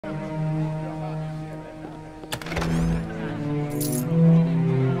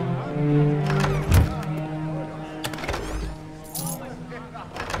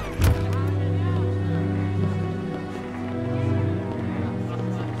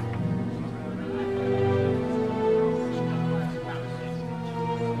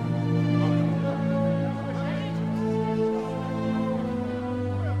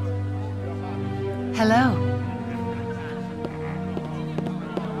Hello.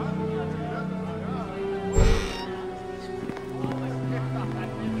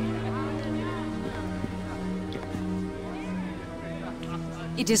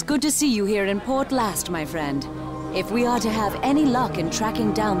 It is good to see you here in Port Last, my friend. If we are to have any luck in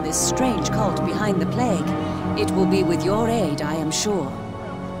tracking down this strange cult behind the plague, it will be with your aid, I am sure.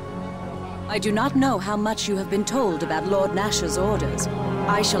 I do not know how much you have been told about Lord Nash's orders.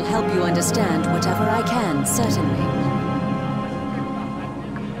 I shall help you understand whatever I can, certainly.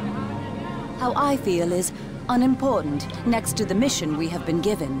 How I feel is unimportant next to the mission we have been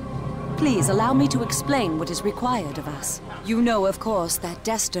given. Please allow me to explain what is required of us. You know, of course, that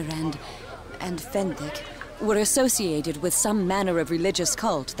Dester and Fenthic were associated with some manner of religious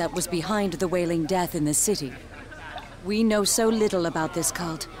cult that was behind the Wailing Death in the city. We know so little about this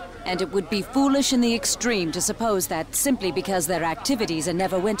cult, and it would be foolish in the extreme to suppose that simply because their activities in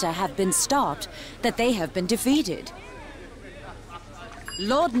Neverwinter have been stopped, that they have been defeated.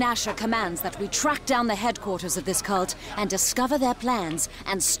 Lord Nasher commands that we track down the headquarters of this cult and discover their plans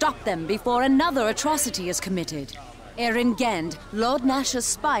and stop them before another atrocity is committed. Erin Gend, Lord Nasher's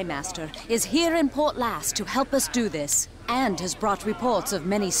spy master, is here in Port Last to help us do this, and has brought reports of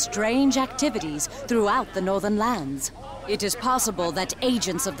many strange activities throughout the Northern Lands. It is possible that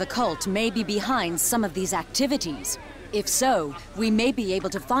agents of the cult may be behind some of these activities. If so, we may be able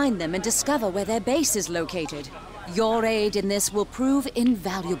to find them and discover where their base is located. Your aid in this will prove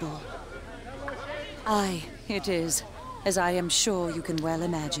invaluable. Aye, it is, as I am sure you can well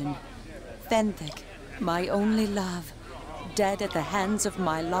imagine. Fenthic, my only love, dead at the hands of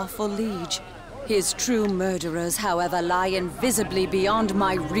my lawful liege. His true murderers, however, lie invisibly beyond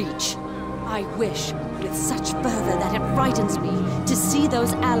my reach. I wish, with such fervor that it frightens me, to see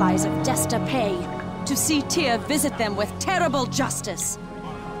those allies of Dester pay, to see Tyr visit them with terrible justice.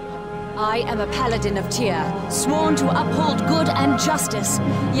 I am a paladin of Tyr, sworn to uphold good and justice,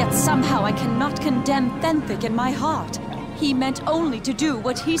 yet somehow I cannot condemn Fenthic in my heart. He meant only to do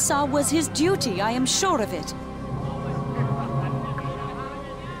what he saw was his duty, I am sure of it.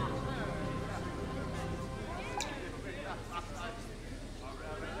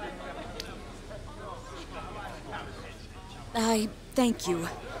 I thank you.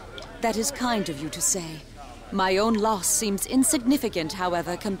 That is kind of you to say. My own loss seems insignificant,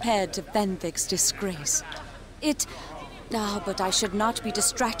 however, compared to Fenthic's disgrace. but I should not be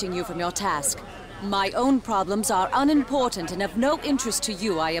distracting you from your task. My own problems are unimportant and of no interest to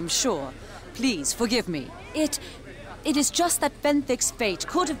you, I am sure. Please, forgive me. It is just that Fenthic's fate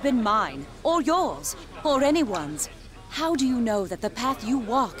could have been mine, or yours, or anyone's. How do you know that the path you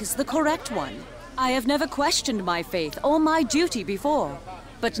walk is the correct one? I have never questioned my faith or my duty before,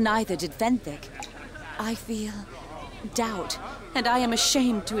 but neither did Fenthic. I feel doubt, and I am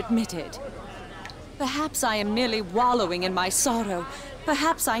ashamed to admit it. Perhaps I am merely wallowing in my sorrow.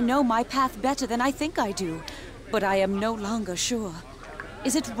 Perhaps I know my path better than I think I do, but I am no longer sure.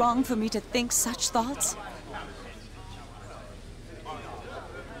 Is it wrong for me to think such thoughts?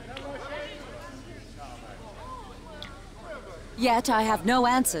 Yet I have no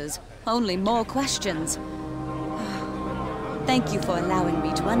answers, only more questions. Thank you for allowing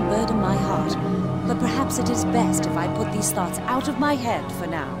me to unburden my heart, but perhaps it is best if I put these thoughts out of my head for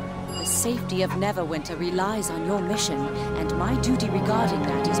now. The safety of Neverwinter relies on your mission, and my duty regarding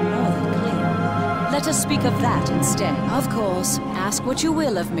that is more than clear. Let us speak of that instead. Of course, ask what you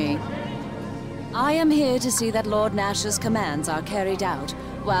will of me. I am here to see that Lord Nash's commands are carried out,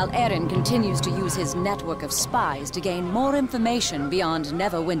 while Erin continues to use his network of spies to gain more information beyond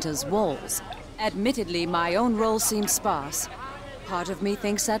Neverwinter's walls. Admittedly, my own role seems sparse. Part of me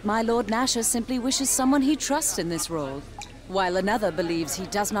thinks that my Lord Nasher simply wishes someone he trusts in this role, while another believes he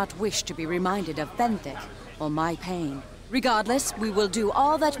does not wish to be reminded of Fenthic or my pain. Regardless, we will do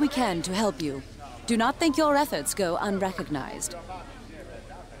all that we can to help you. Do not think your efforts go unrecognized.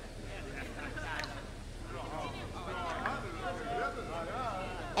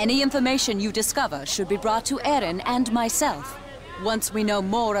 Any information you discover should be brought to Erin and myself. Once we know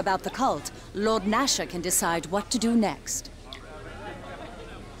more about the cult, Lord Nasher can decide what to do next.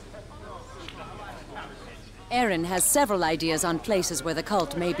 Erin has several ideas on places where the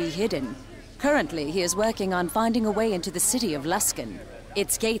cult may be hidden. Currently, he is working on finding a way into the city of Luskan.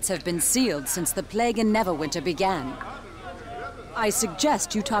 Its gates have been sealed since the plague in Neverwinter began. I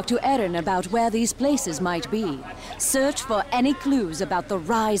suggest you talk to Erin about where these places might be. Search for any clues about the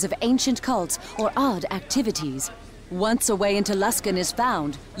rise of ancient cults or odd activities. Once a way into Luskan is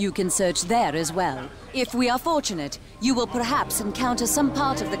found, you can search there as well. If we are fortunate, you will perhaps encounter some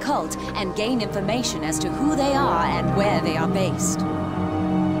part of the cult and gain information as to who they are and where they are based.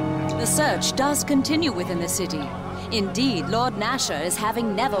 The search does continue within the city. Indeed, Lord Nasher is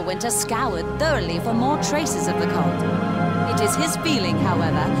having Neverwinter scoured thoroughly for more traces of the cult. It is his feeling,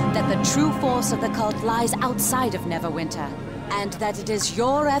 however, that the true force of the cult lies outside of Neverwinter, and that it is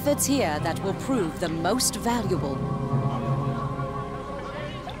your efforts here that will prove the most valuable.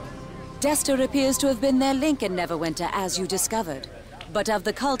 Dester appears to have been their link in Neverwinter, as you discovered. But of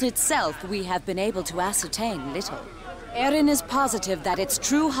the cult itself, we have been able to ascertain little. Erin is positive that its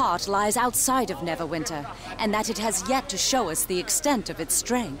true heart lies outside of Neverwinter, and that it has yet to show us the extent of its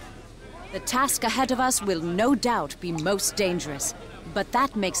strength. The task ahead of us will no doubt be most dangerous, but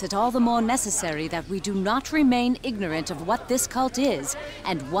that makes it all the more necessary that we do not remain ignorant of what this cult is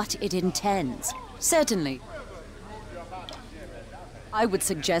and what it intends. Certainly. I would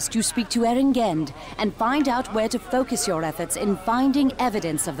suggest you speak to Erengend and find out where to focus your efforts in finding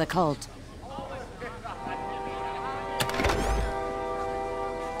evidence of the cult.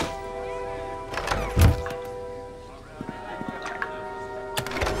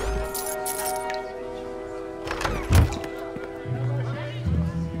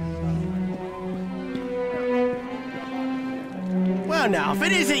 Well now, if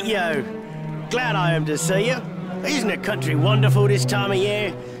it isn't you! Glad I am to see you. Isn't the country wonderful this time of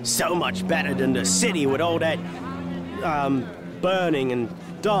year? So much better than the city with all that, burning and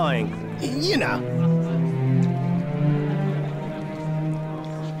dying. You know.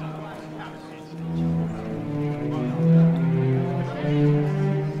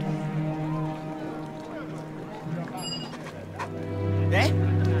 Eh?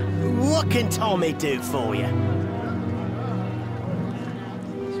 What can Tommy do for you?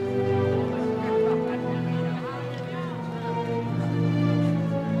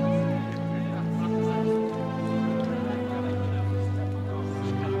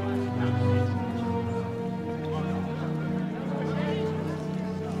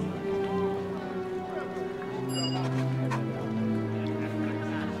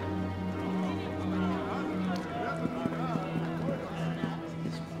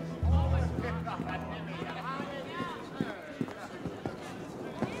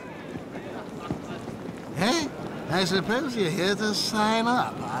 I suppose you're here to sign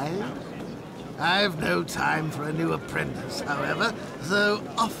up, are you? I've no time for a new apprentice, however, so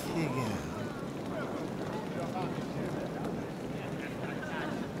off you go.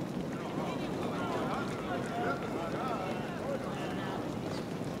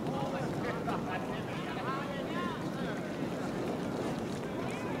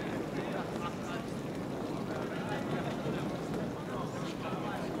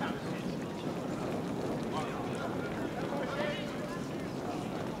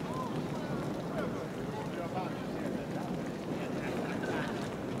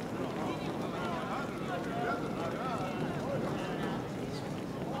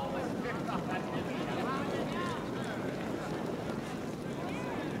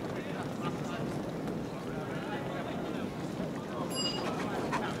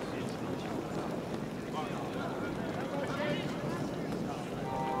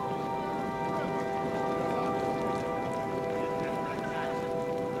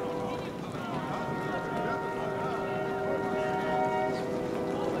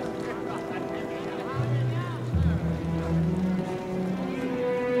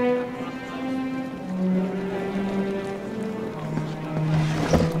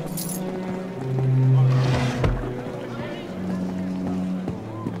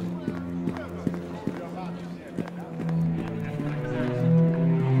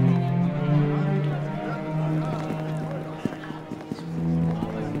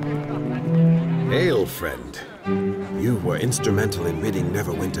 Hail, friend. You were instrumental in ridding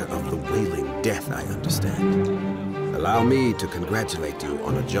Neverwinter of the wailing death, I understand. Allow me to congratulate you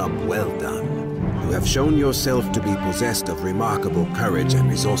on a job well done. You have shown yourself to be possessed of remarkable courage and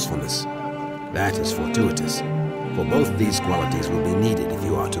resourcefulness. That is fortuitous, for both these qualities will be needed if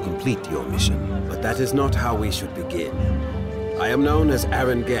you are to complete your mission. But that is not how we should begin. I am known as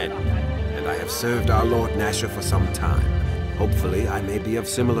Erengend, and I have served our Lord Nasher for some time. Hopefully, I may be of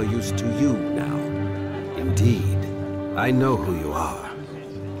similar use to you now. Indeed, I know who you are.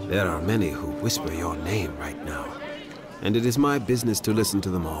 There are many who whisper your name right now, and it is my business to listen to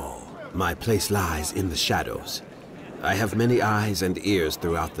them all. My place lies in the shadows. I have many eyes and ears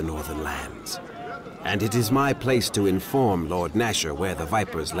throughout the northern lands, and it is my place to inform Lord Nasher where the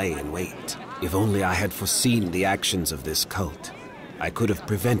Vipers lay in wait. If only I had foreseen the actions of this cult, I could have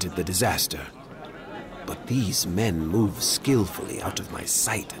prevented the disaster. But these men move skillfully out of my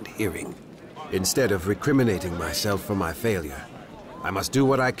sight and hearing. Instead of recriminating myself for my failure, I must do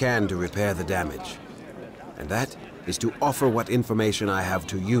what I can to repair the damage. And that is to offer what information I have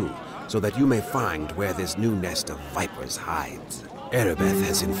to you so that you may find where this new nest of vipers hides. Erebeth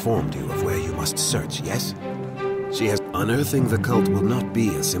has informed you of where you must search, yes? She has... Unearthing the cult will not be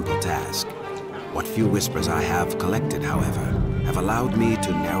a simple task. What few whispers I have collected, however, have allowed me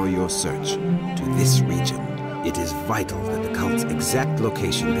to narrow your search to this region. It is vital that the cult's exact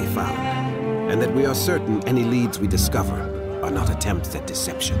location be found, and that we are certain any leads we discover are not attempts at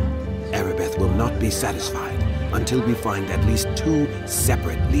deception. Erebeth will not be satisfied until we find at least 2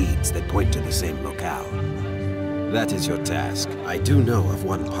 separate leads that point to the same locale. That is your task. I do know of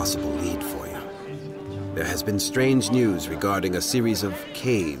one possible lead for you. There has been strange news regarding a series of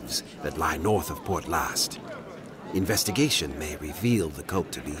caves that lie north of Port Last. Investigation may reveal the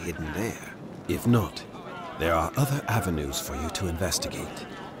cult to be hidden there. If not, there are other avenues for you to investigate.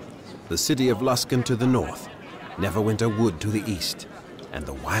 The city of Luskan to the north, Neverwinter Wood to the east, and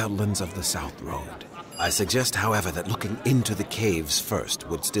the wildlands of the South Road. I suggest, however, that looking into the caves first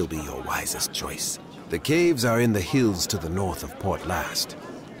would still be your wisest choice. The caves are in the hills to the north of Port Last,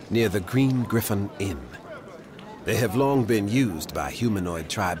 near the Green Griffin Inn. They have long been used by humanoid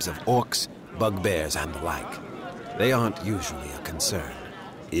tribes of orcs, bugbears, and the like. They aren't usually a concern.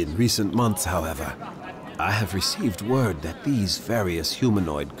 In recent months, however, I have received word that these various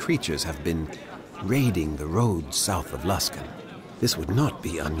humanoid creatures have been raiding the roads south of Luskan. This would not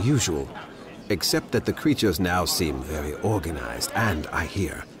be unusual, except that the creatures now seem very organized and, I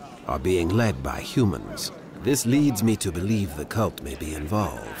hear, are being led by humans. This leads me to believe the cult may be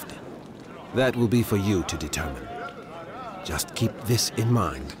involved. That will be for you to determine. Just keep this in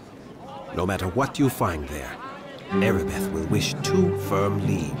mind. No matter what you find there, Erebeth will wish 2 firm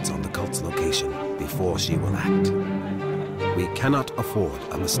leads on the cult's location before she will act. We cannot afford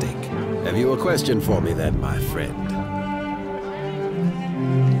a mistake. Have you a question for me then, my friend?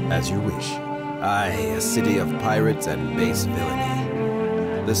 As you wish. Aye, a city of pirates and base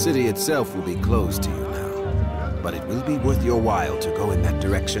villainy. The city itself will be closed to you now, but it will be worth your while to go in that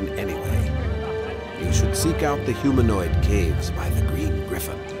direction anyway. You should seek out the humanoid caves by the Green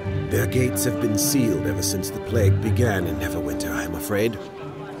Griffin. Their gates have been sealed ever since the plague began in Neverwinter, I am afraid.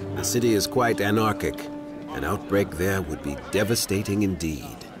 The city is quite anarchic. An outbreak there would be devastating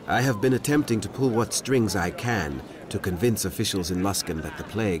indeed. I have been attempting to pull what strings I can to convince officials in Luskan that the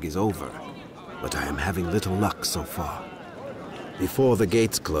plague is over, but I am having little luck so far. Before the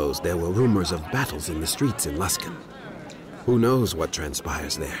gates closed, there were rumors of battles in the streets in Luskan. Who knows what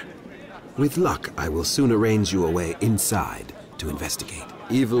transpires there? With luck, I will soon arrange you a way inside to investigate.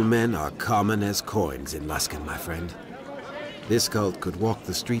 Evil men are common as coins in Luskan, my friend. This cult could walk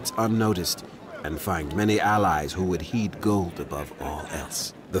the streets unnoticed and find many allies who would heed gold above all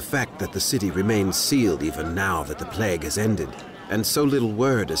else. The fact that the city remains sealed even now that the plague has ended, and so little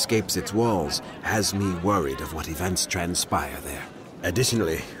word escapes its walls, has me worried of what events transpire there.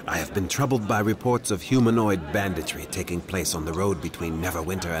 Additionally, I have been troubled by reports of humanoid banditry taking place on the road between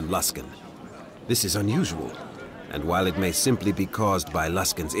Neverwinter and Luskan. This is unusual, and while it may simply be caused by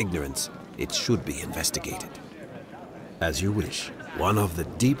Luskan's ignorance, it should be investigated. As you wish. One of the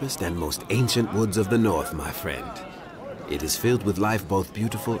deepest and most ancient woods of the north, my friend. It is filled with life both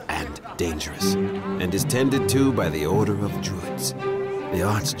beautiful and dangerous, and is tended to by the Order of Druids. The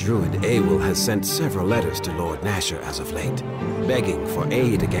Archdruid Awil has sent several letters to Lord Nasher as of late, begging for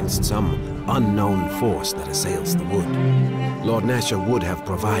aid against some unknown force that assails the wood. Lord Nasher would have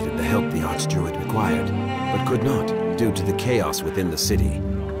provided the help the Archdruid required, but could not due to the chaos within the city.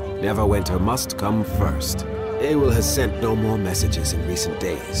 Neverwinter must come first. Awil has sent no more messages in recent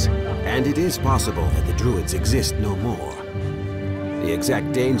days, and it is possible that the Druids exist no more. The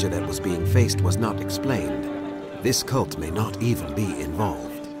exact danger that was being faced was not explained. This cult may not even be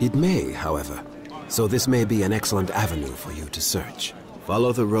involved. It may, however, so this may be an excellent avenue for you to search.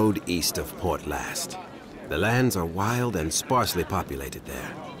 Follow the road east of Port Last. The lands are wild and sparsely populated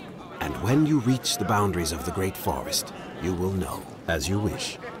there, and when you reach the boundaries of the Great Forest, you will know, as you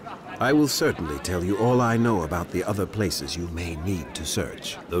wish. I will certainly tell you all I know about the other places you may need to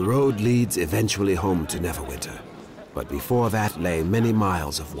search. The road leads eventually home to Neverwinter, but before that lay many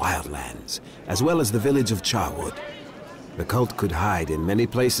miles of wildlands, as well as the village of Charwood. The cult could hide in many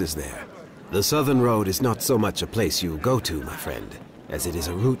places there. The southern road is not so much a place you go to, my friend, as it is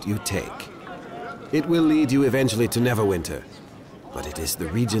a route you take. It will lead you eventually to Neverwinter, but it is the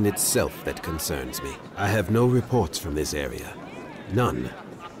region itself that concerns me. I have no reports from this area. None.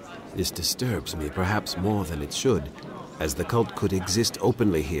 This disturbs me perhaps more than it should, as the cult could exist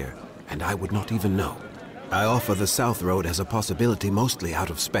openly here, and I would not even know. I offer the South Road as a possibility mostly out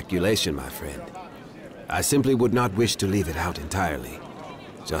of speculation, my friend. I simply would not wish to leave it out entirely,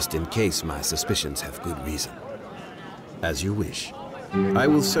 just in case my suspicions have good reason. As you wish. I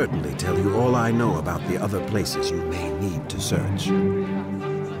will certainly tell you all I know about the other places you may need to search.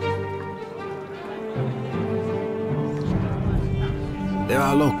 There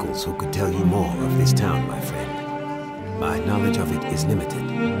are locals who could tell you more of this town, my friend. My knowledge of it is limited.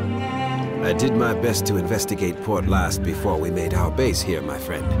 I did my best to investigate Port Last before we made our base here, my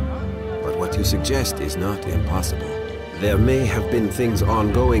friend. But what you suggest is not impossible. There may have been things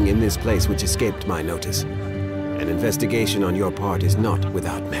ongoing in this place which escaped my notice. An investigation on your part is not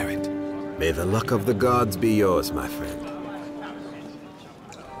without merit. May the luck of the gods be yours, my friend.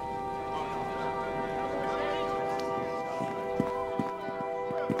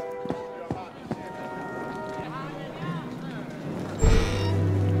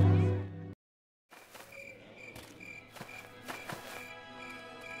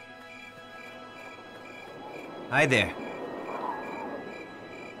 Hi there.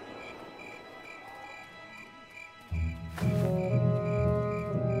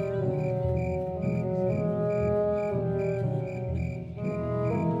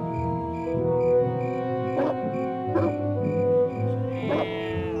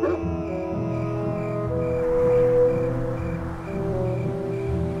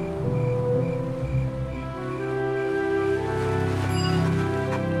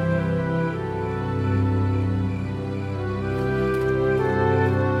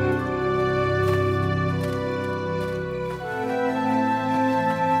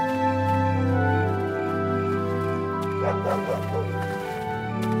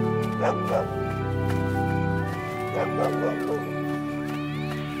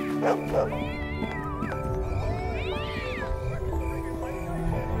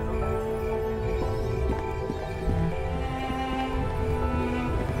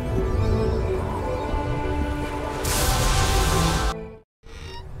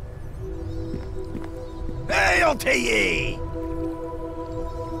 Hail to ye!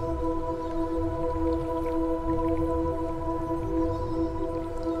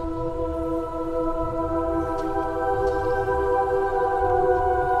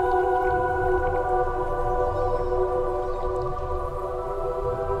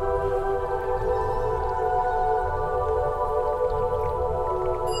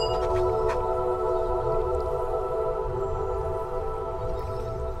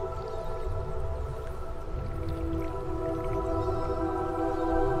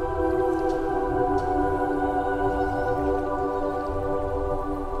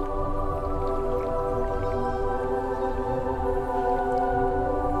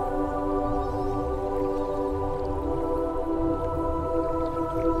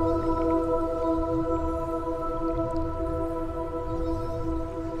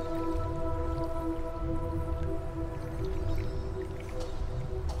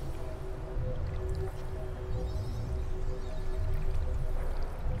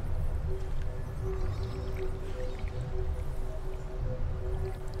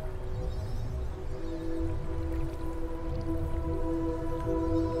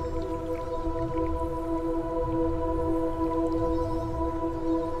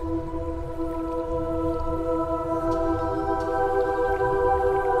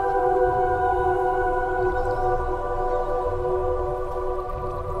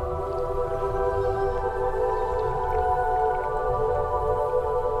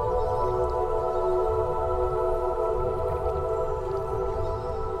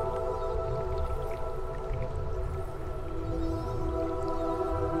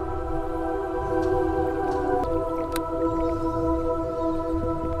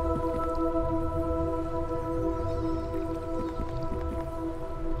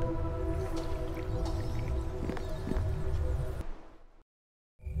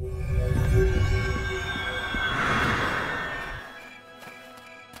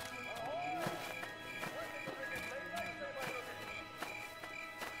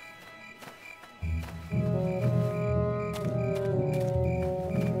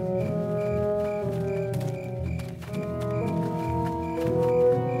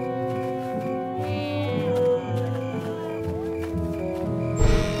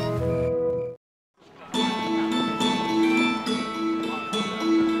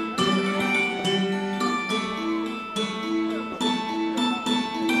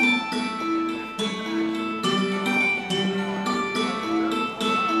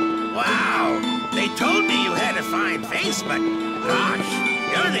 face, but gosh,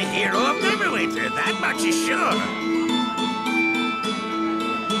 you're the hero of Neverwinter, that much is sure.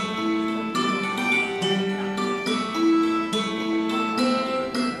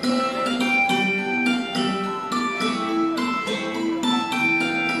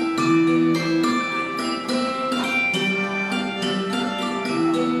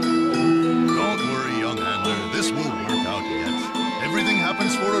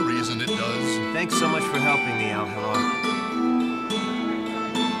 happens for a reason, it does. Thanks so much for helping me, Al-Hilal.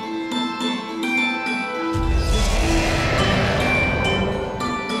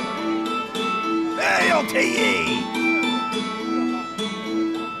 Hail to ye!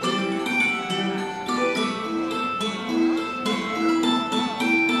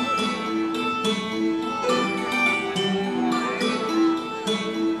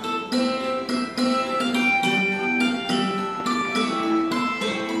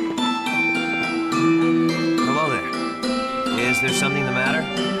 Hello there. Is there something the matter?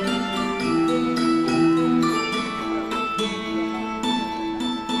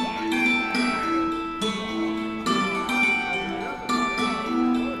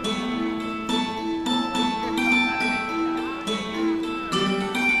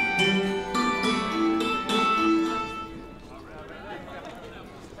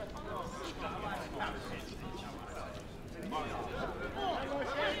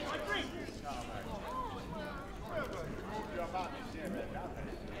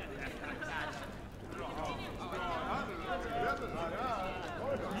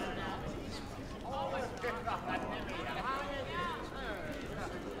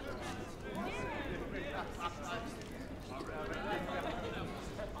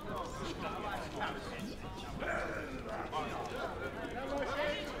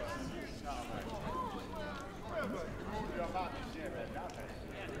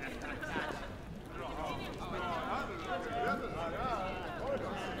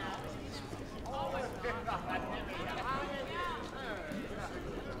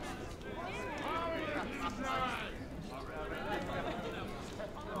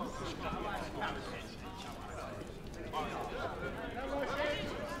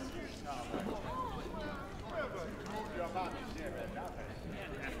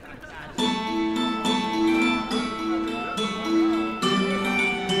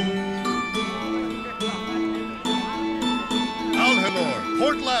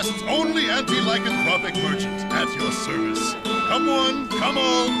 Port Last's only anti-lycanthropic merchant at your service. Come one, come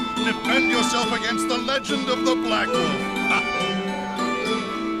all, defend yourself against the legend of the Black Wolf. Ha!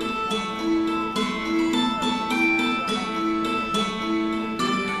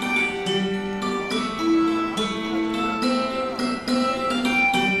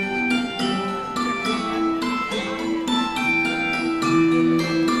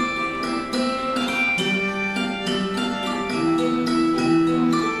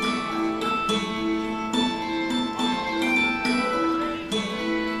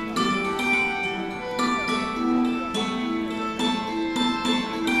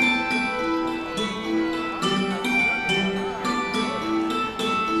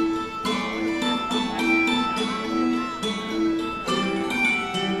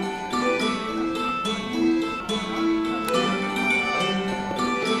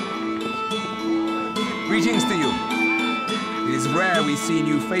 Greetings to you. It is rare we see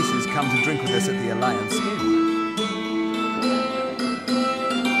new faces come to drink with us at the Alliance Inn.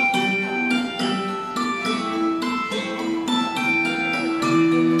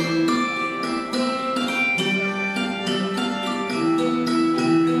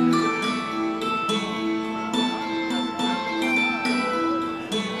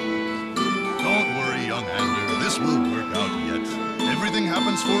 Don't worry, young Ander. This will work out yet. Everything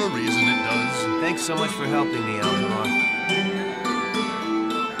happens for a reason, it does. Thanks so much for helping me, Al-Hilal.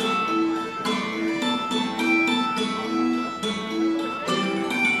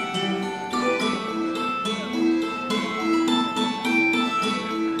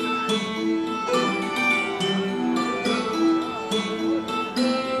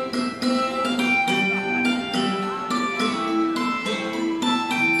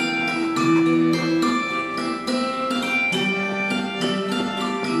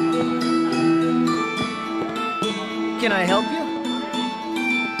 Can I help you?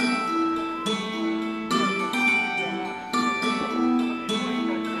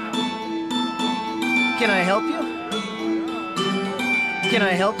 Can I help you? Can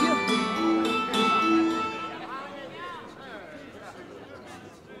I help you?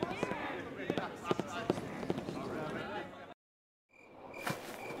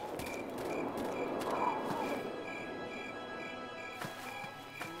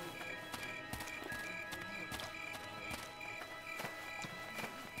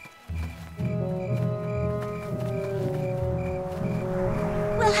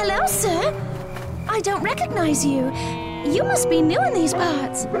 Well, hello, sir. I don't recognize you. You must be new in these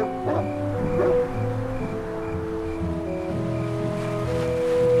parts.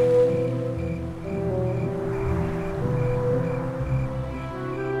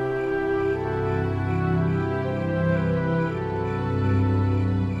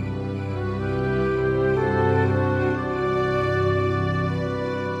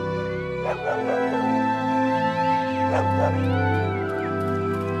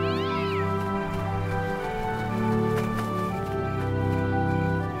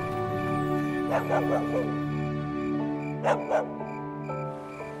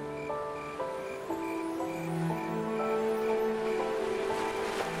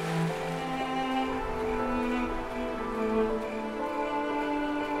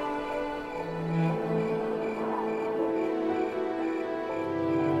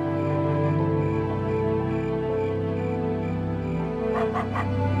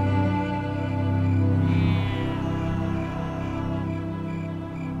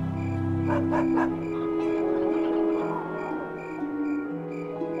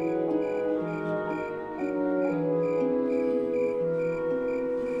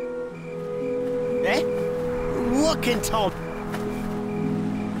 Eh? What can Tom...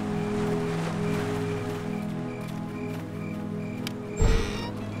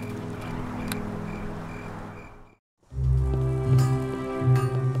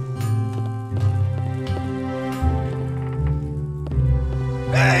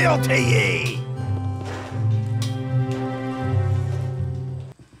 Hail to ye!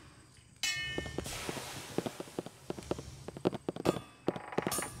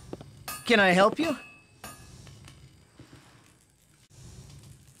 Can I help you?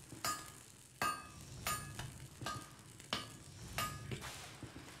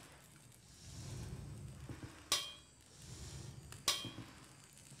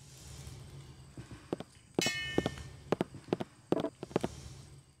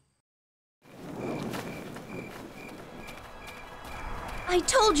 I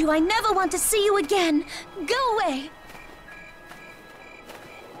told you I never want to see you again. Go away.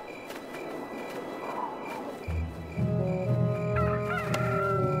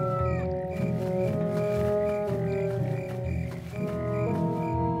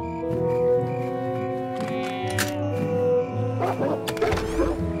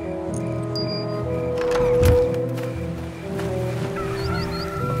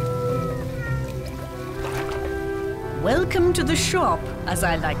 Welcome to the shop, as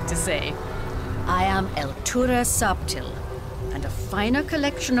I like to say. I am Eltura Subtil, and a finer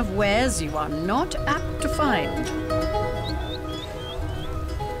collection of wares you are not apt to find.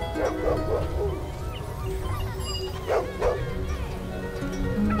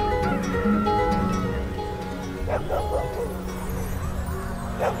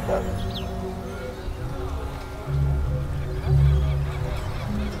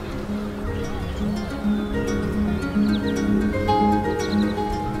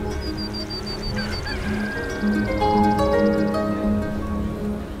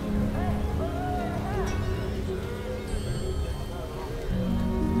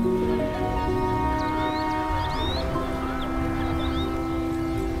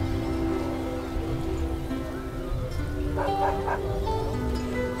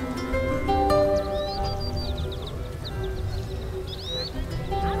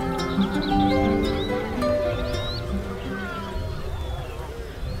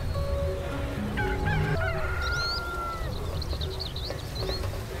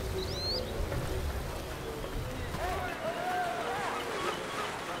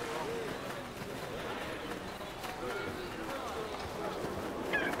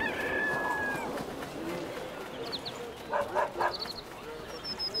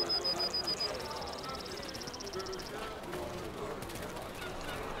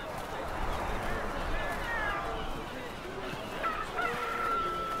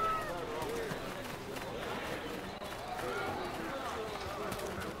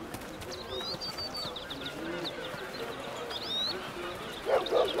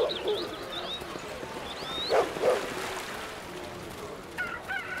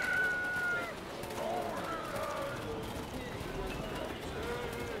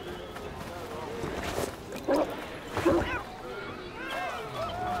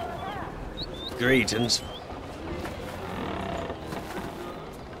 Greetings.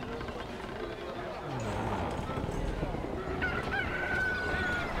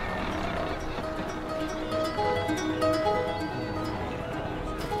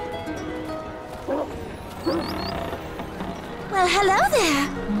 Well, hello there.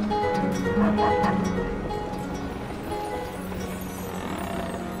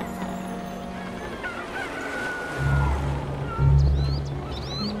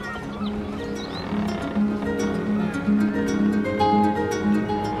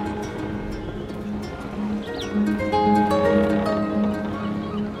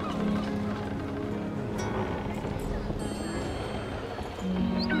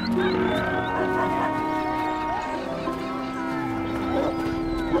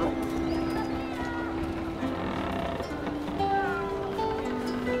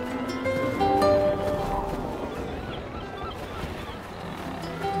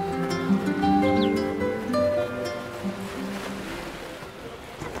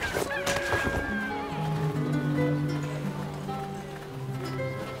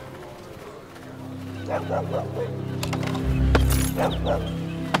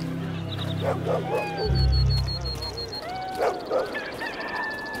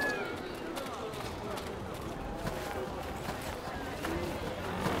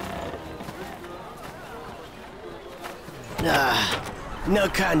 No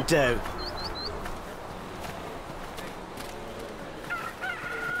can do.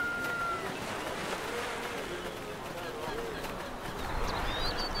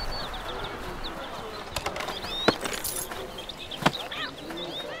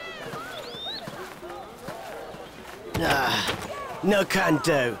 No can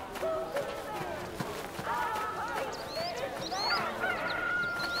do.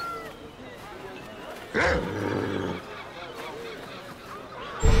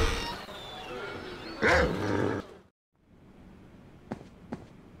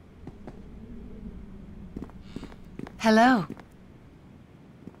 Hello.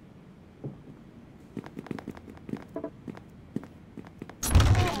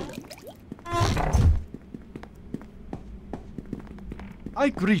 I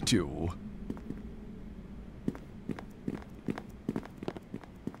greet you.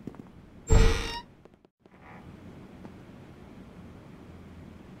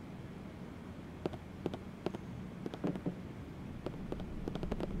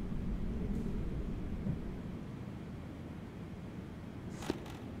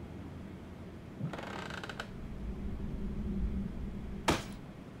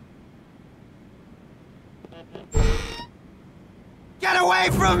 Get away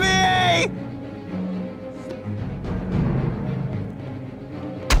from me!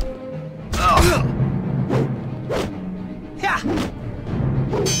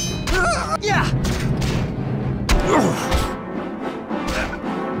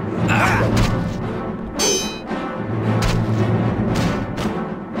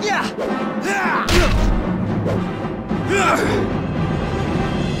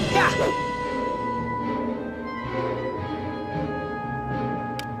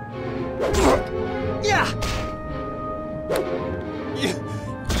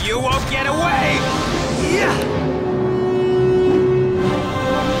 You won't get away!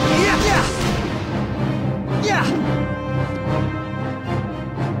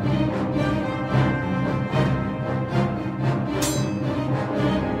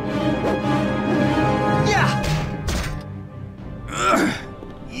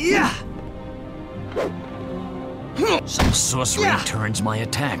 Some sorcery turns my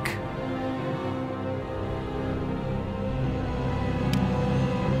attack.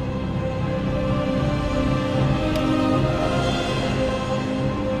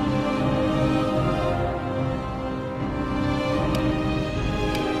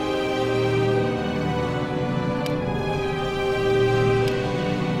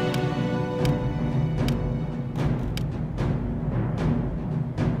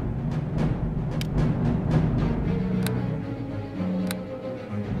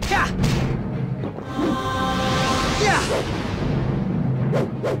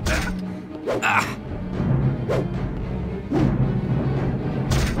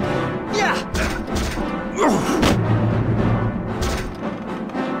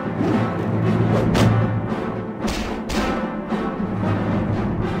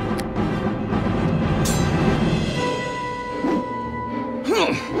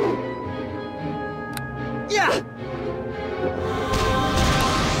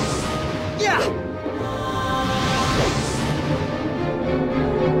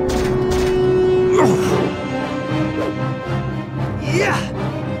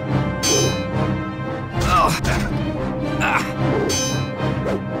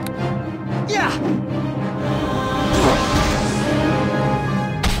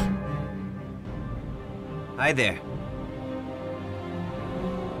 Hi there.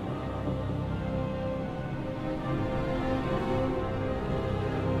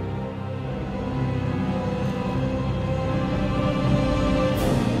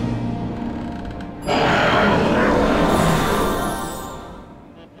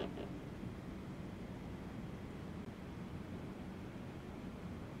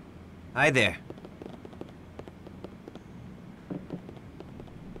 Hi there.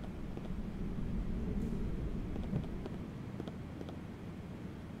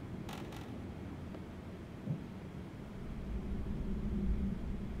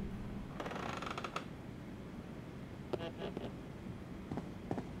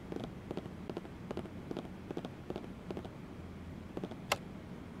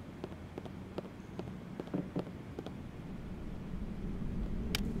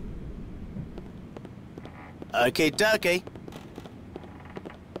 Okie dokie.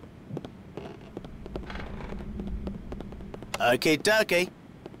 Okie dokie.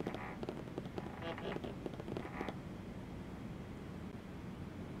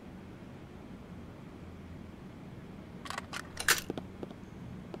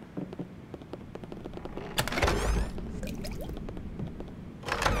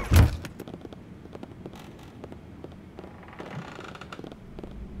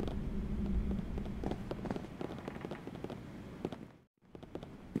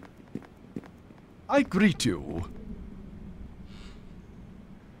 I greet you.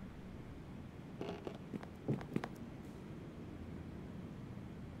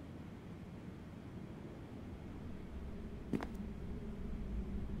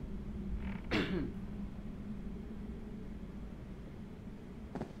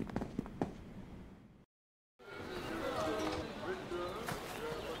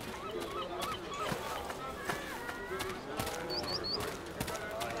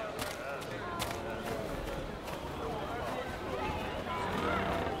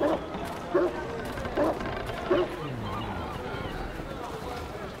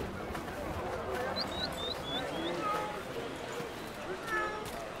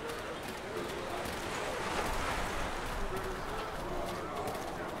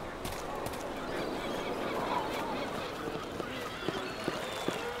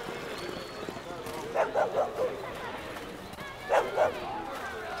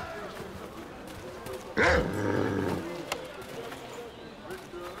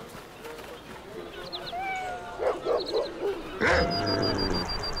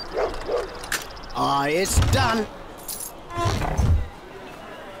 It's done.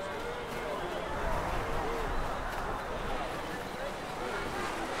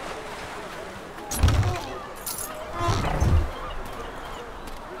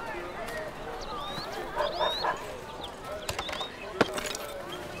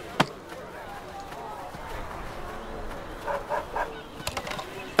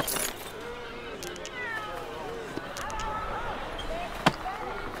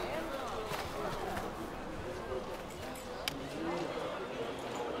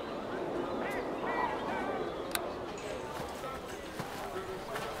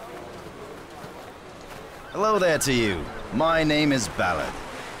 Hello there to you. My name is Ballard.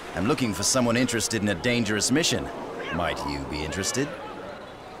 I'm looking for someone interested in a dangerous mission. Might you be interested?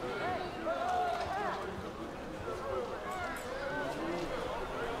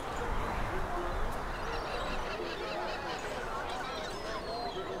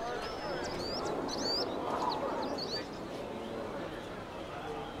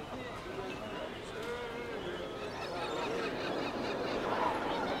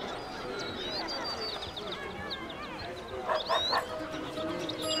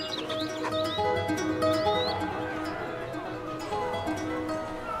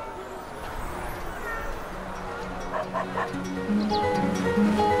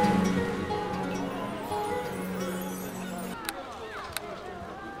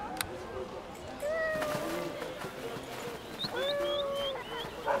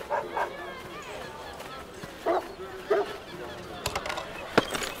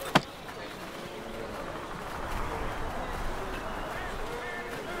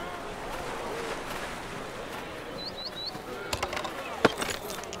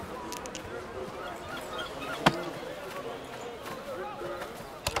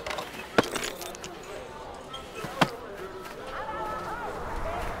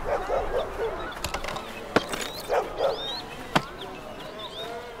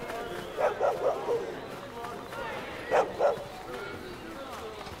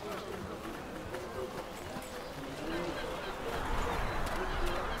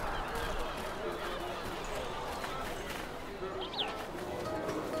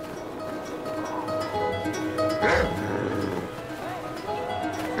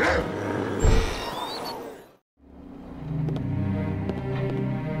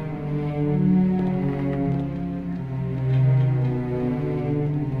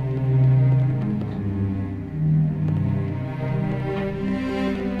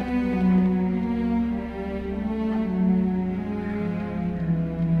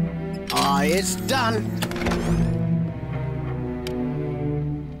 It's done.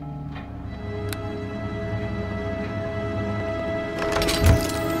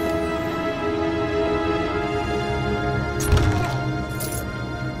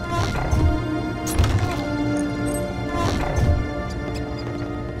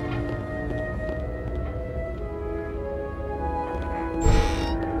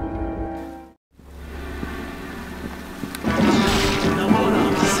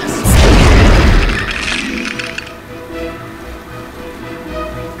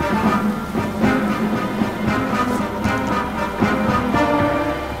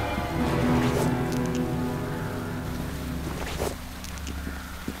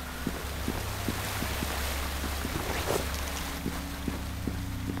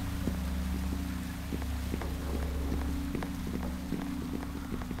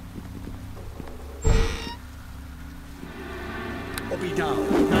 It's done.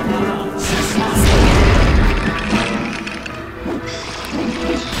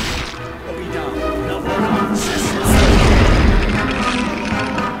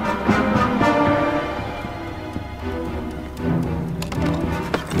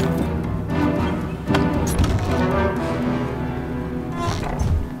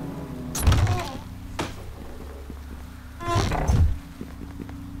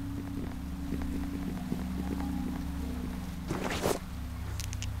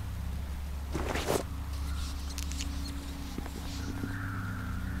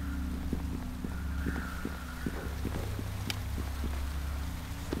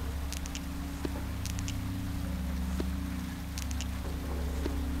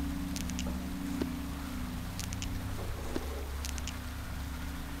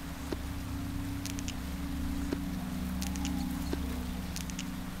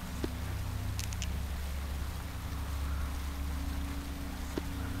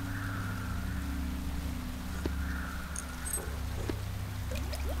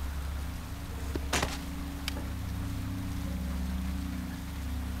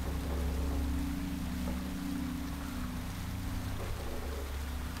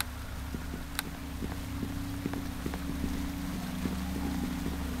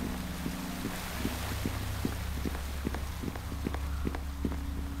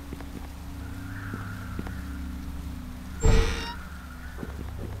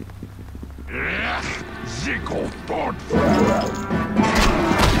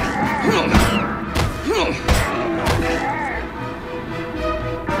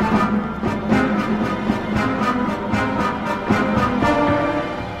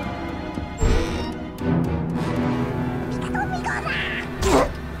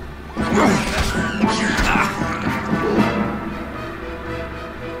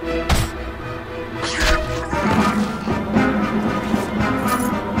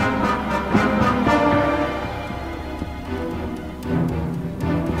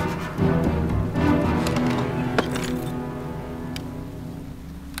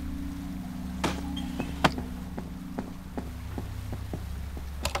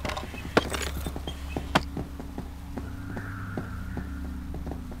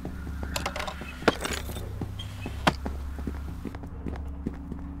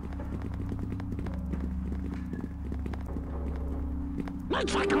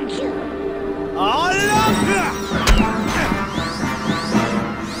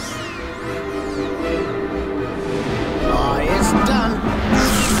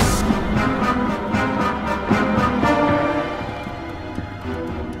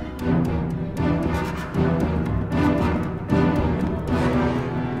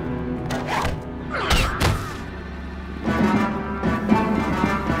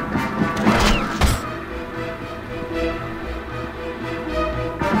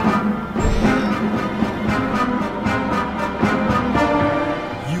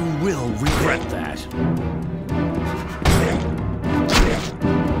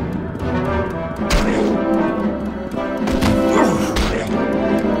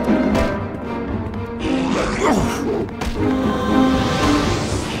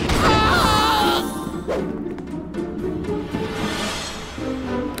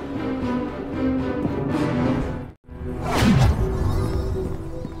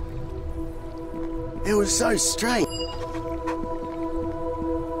 It was so strange.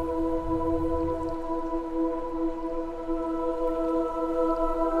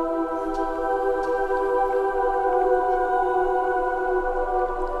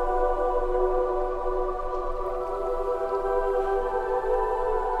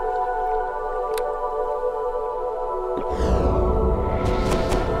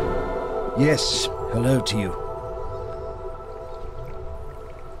 Yes, hello to you.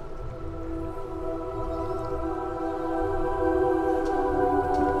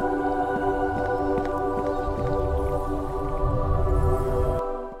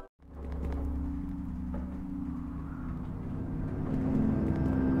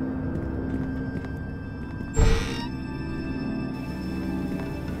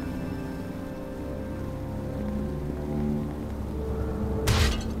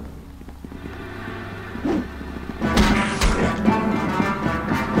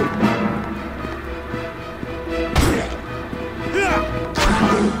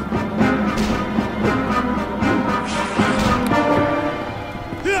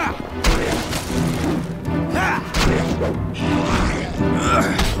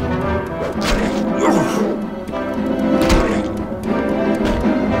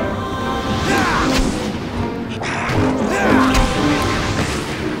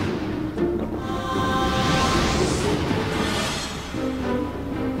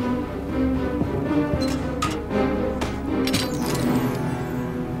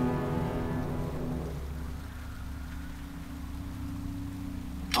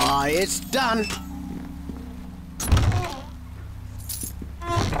 Aye, it's done.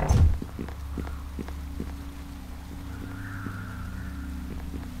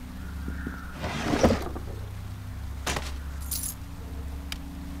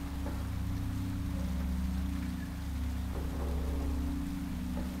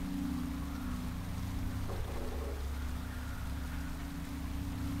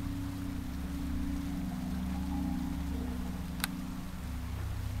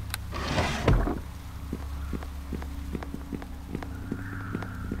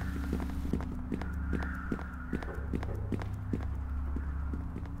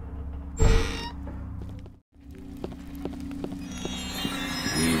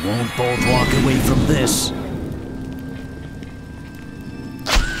 We won't both walk away from this.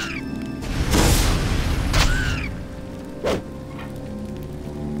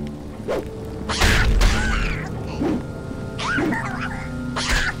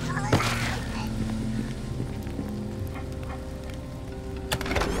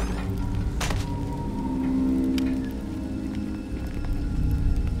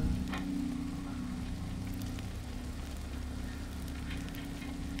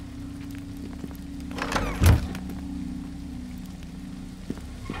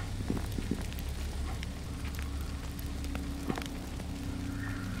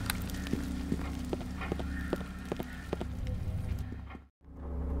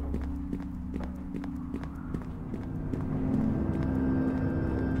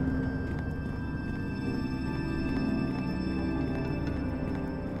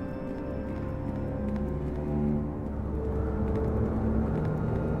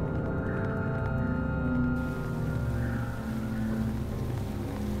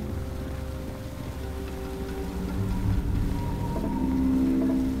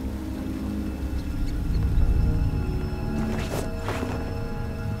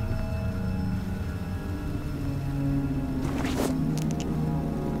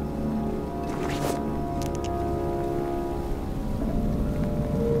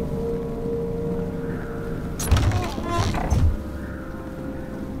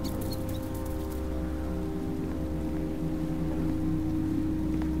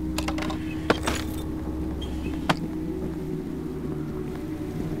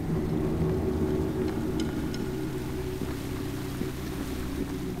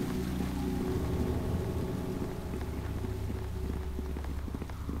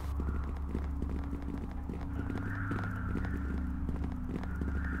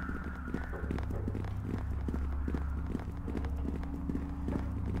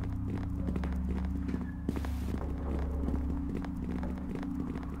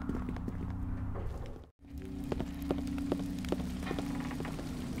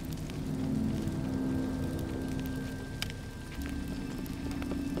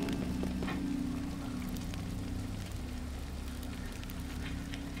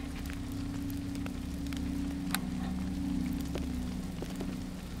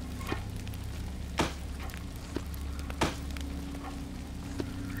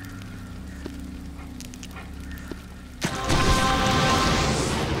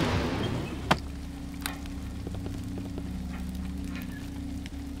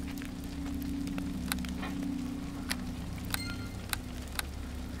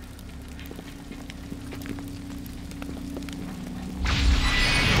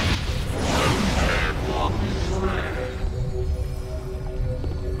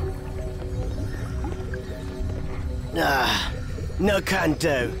 Ah, no can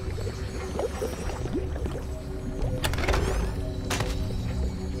do.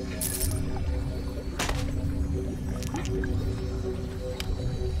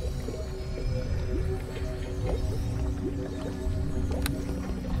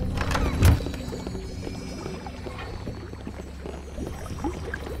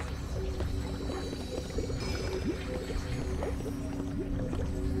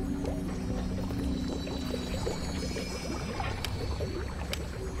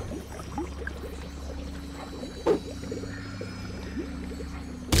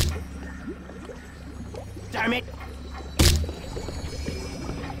 Damn it!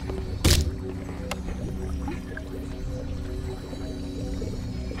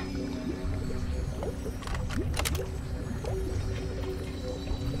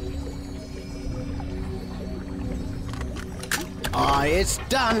 Aye, it's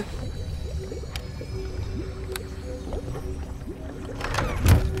done.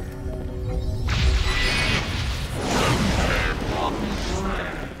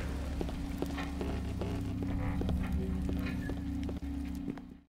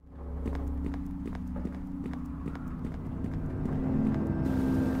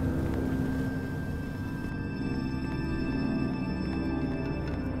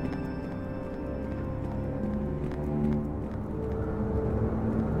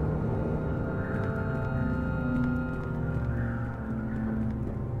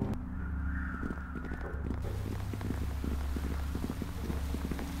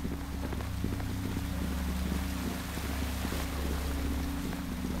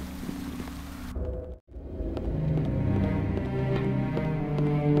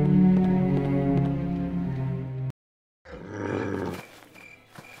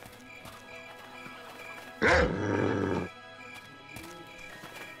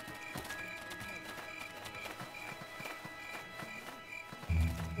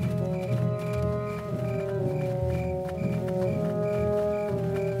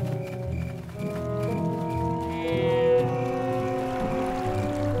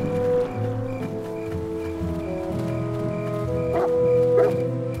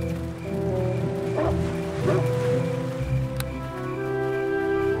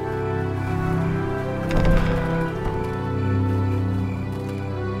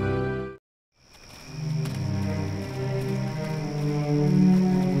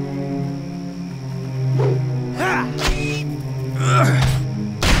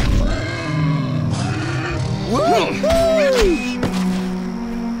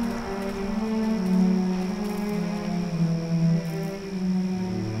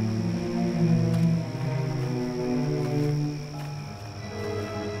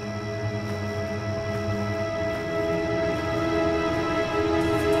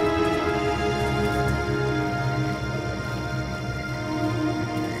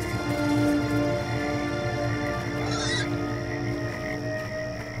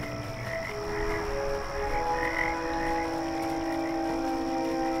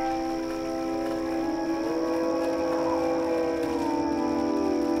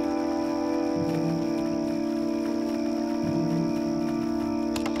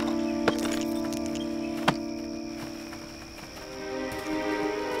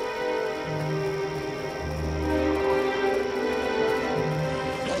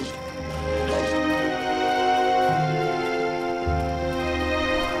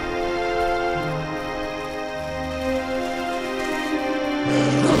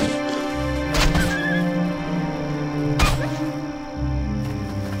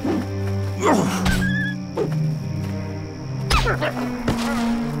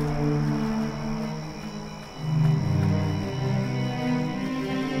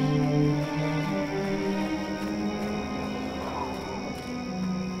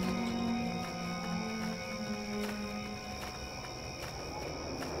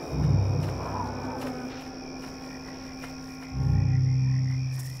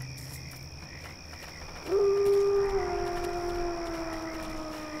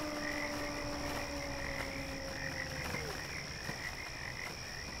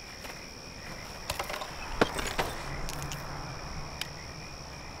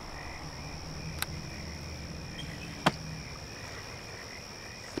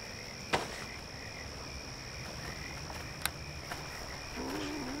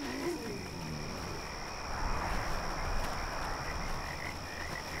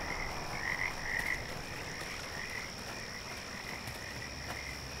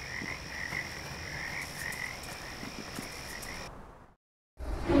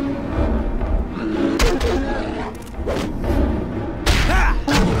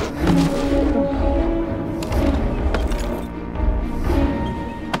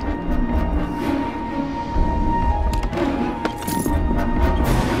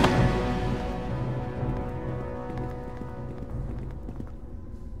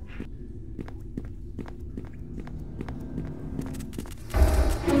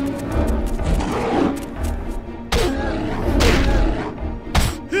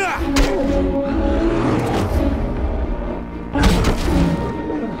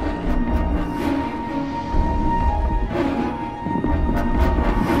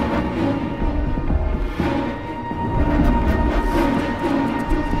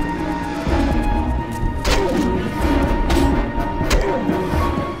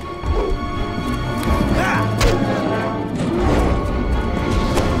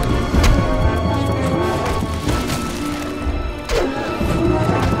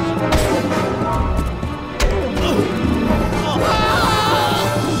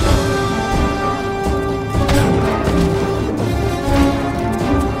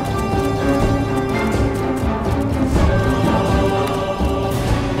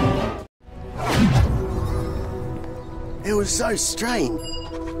 It was so strange.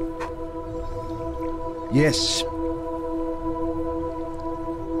 Yes.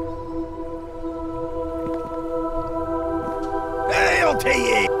 Hail to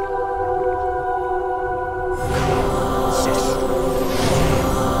ye!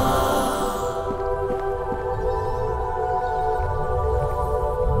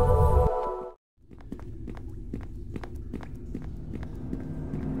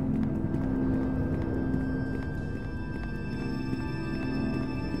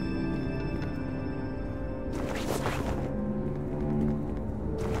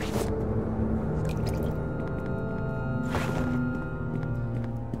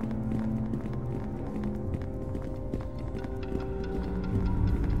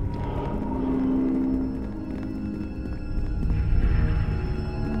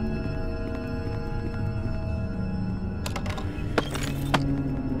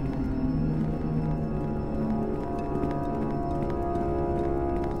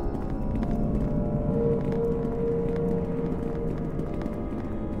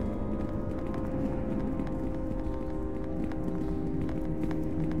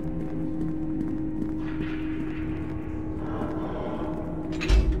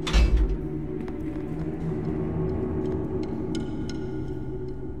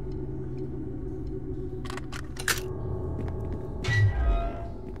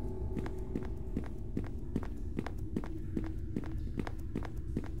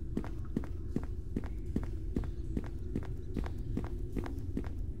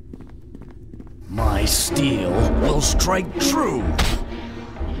 My steel will strike true.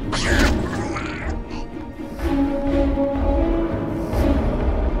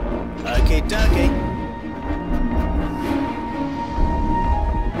 Okie dokie.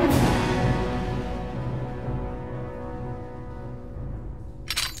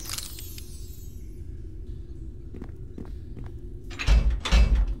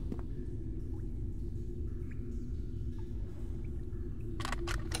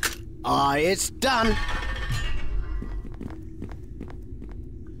 It's done.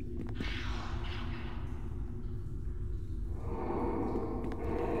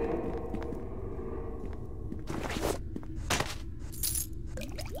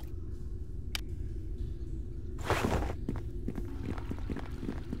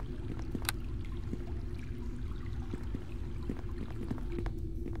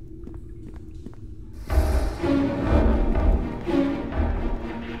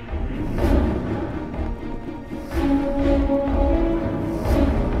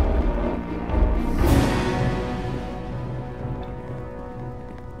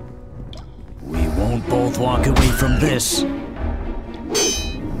 Both walk away from this.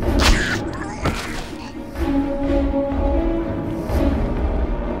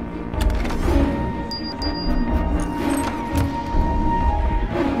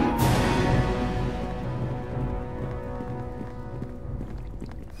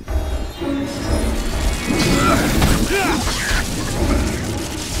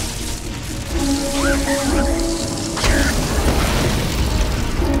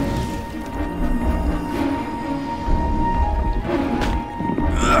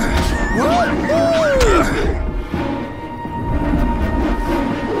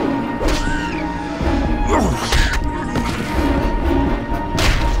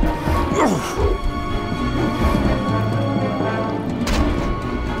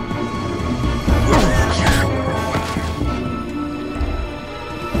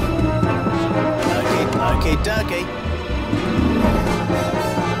 Ducky.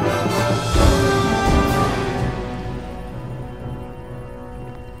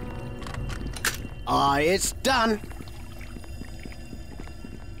 It's done.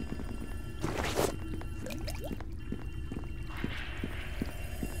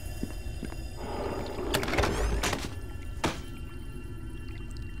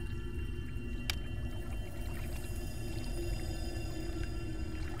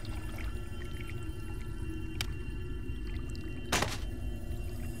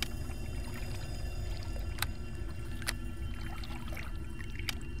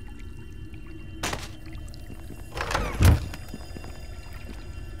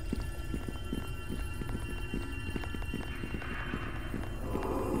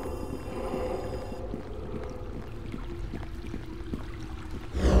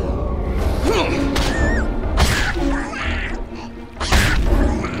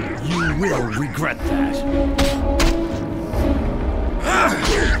 Will regret that.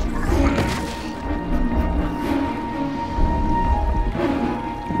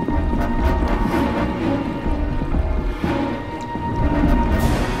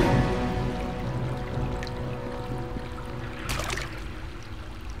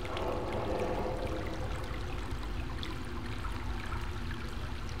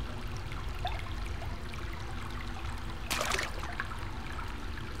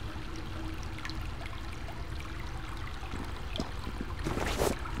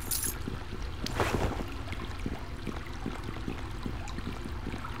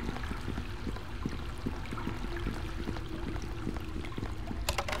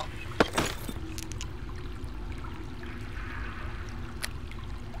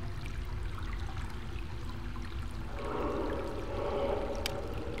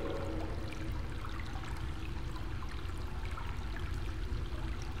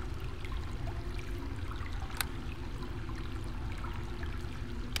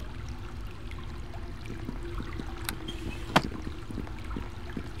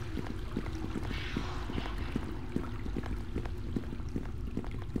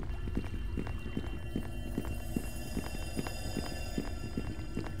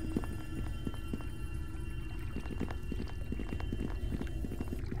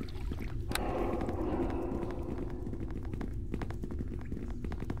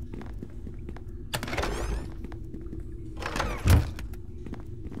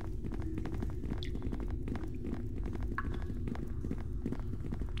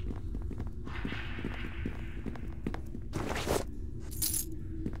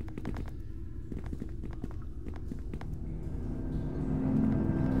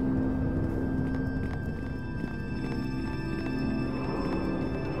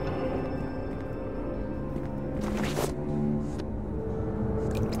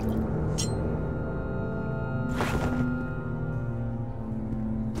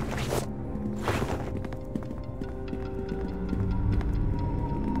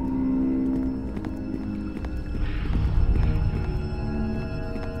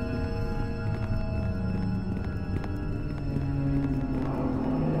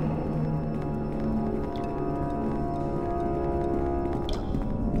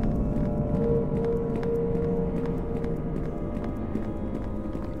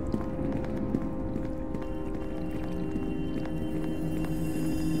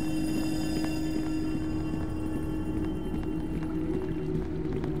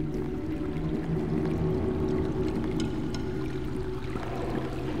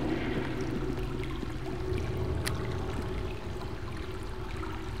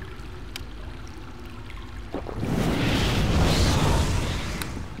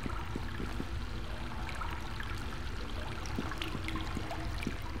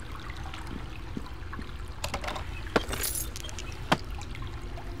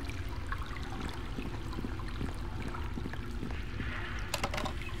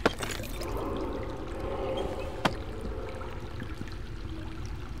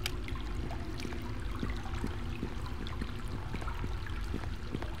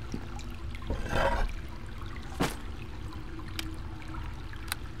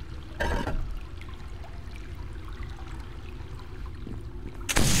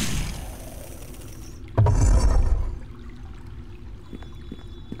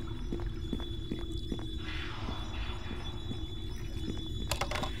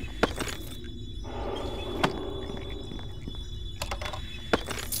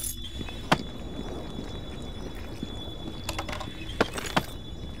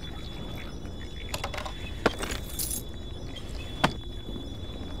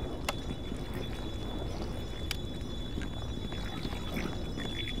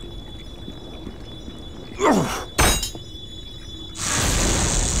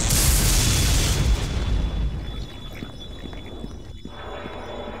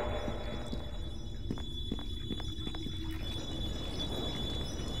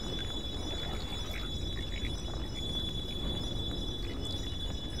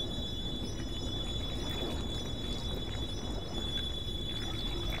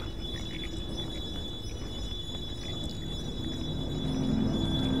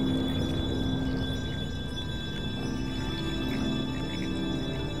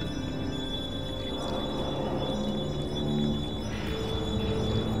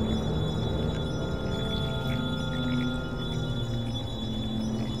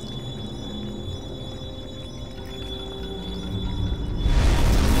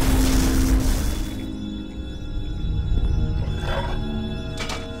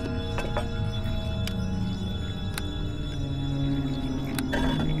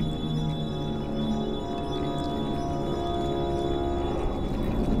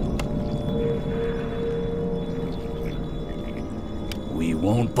 We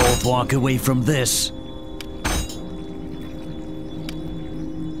won't both walk away from this.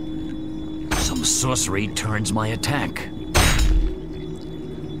 Some sorcery turns my attack.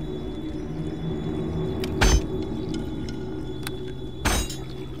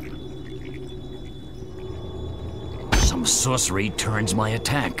 Some sorcery turns my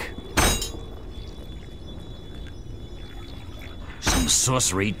attack. Some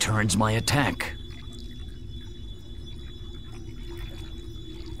sorcery turns my attack.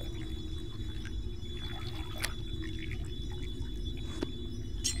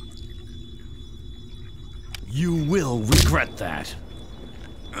 You will regret that.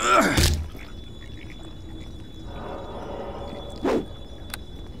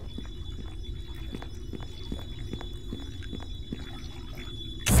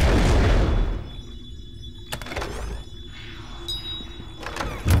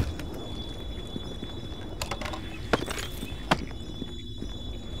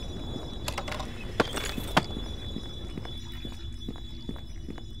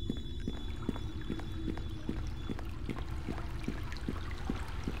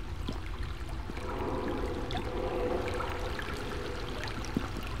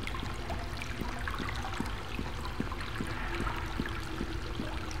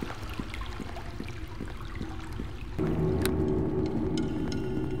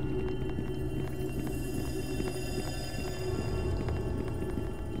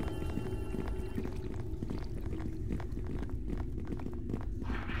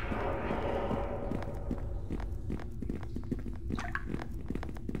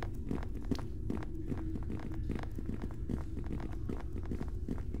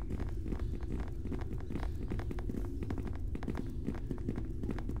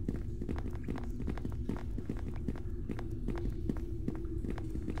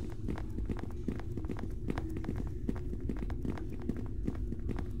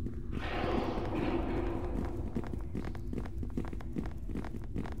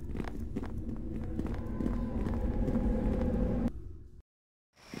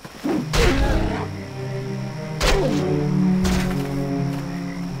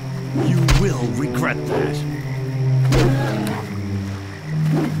 You will regret that.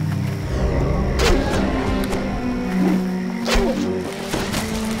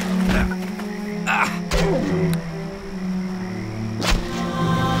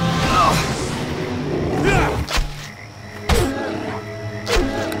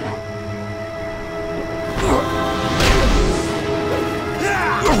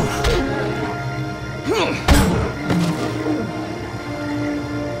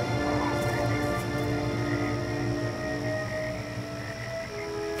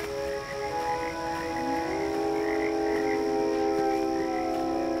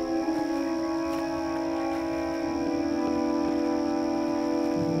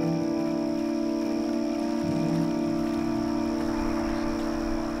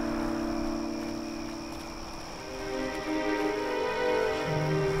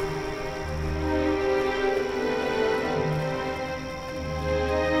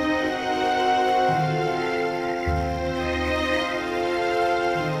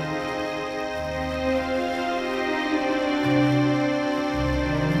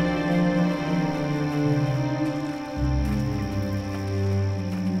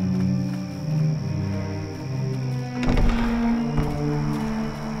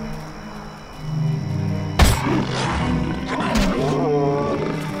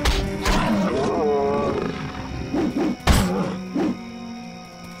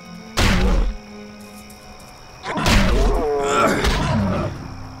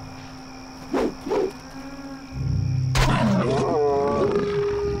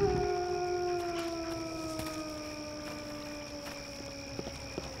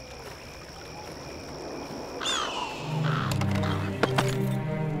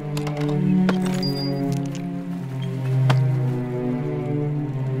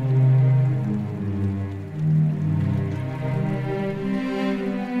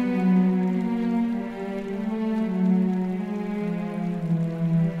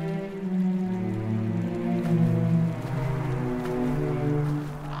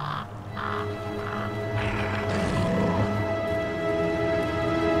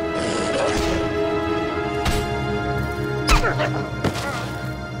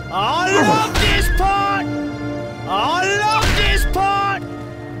 I love this part! I love this part!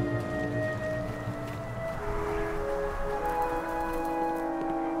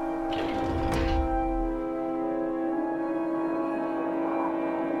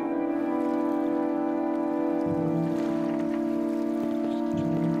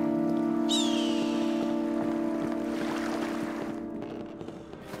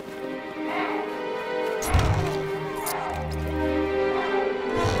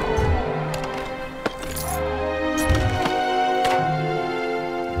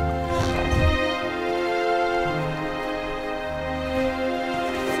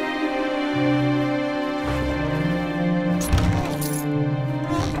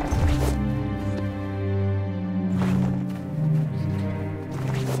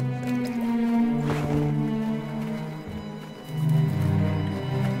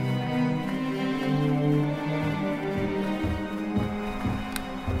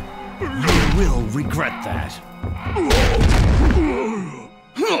 Will regret that.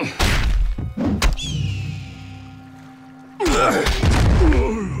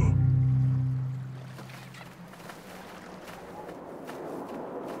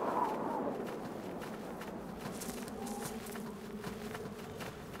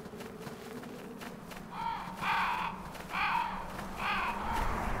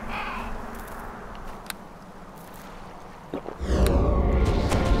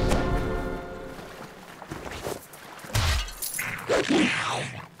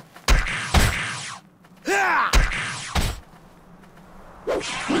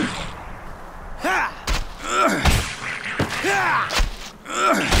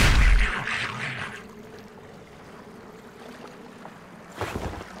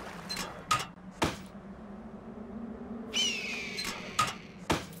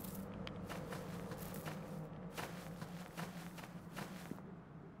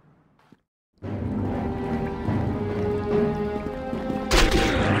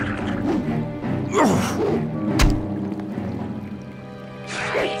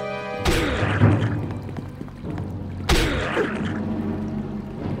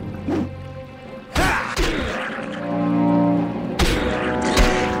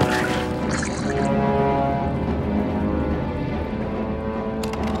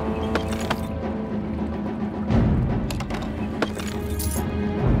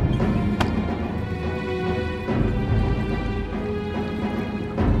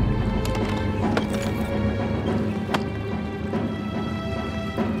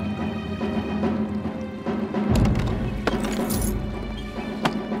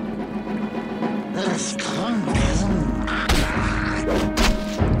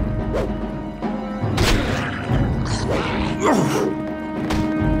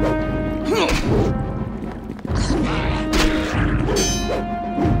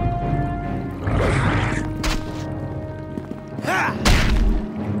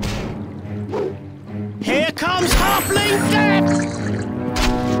 Here comes halfling death!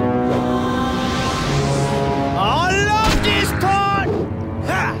 I love this part!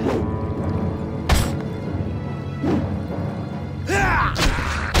 Ha! Ha!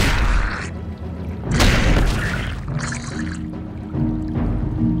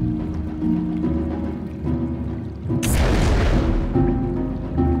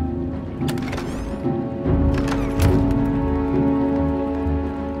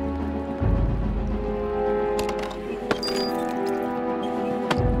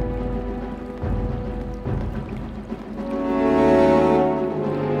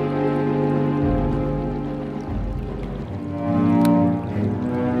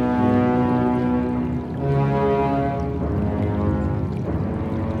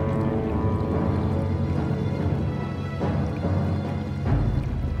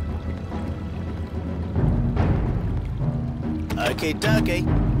 Okie dokie.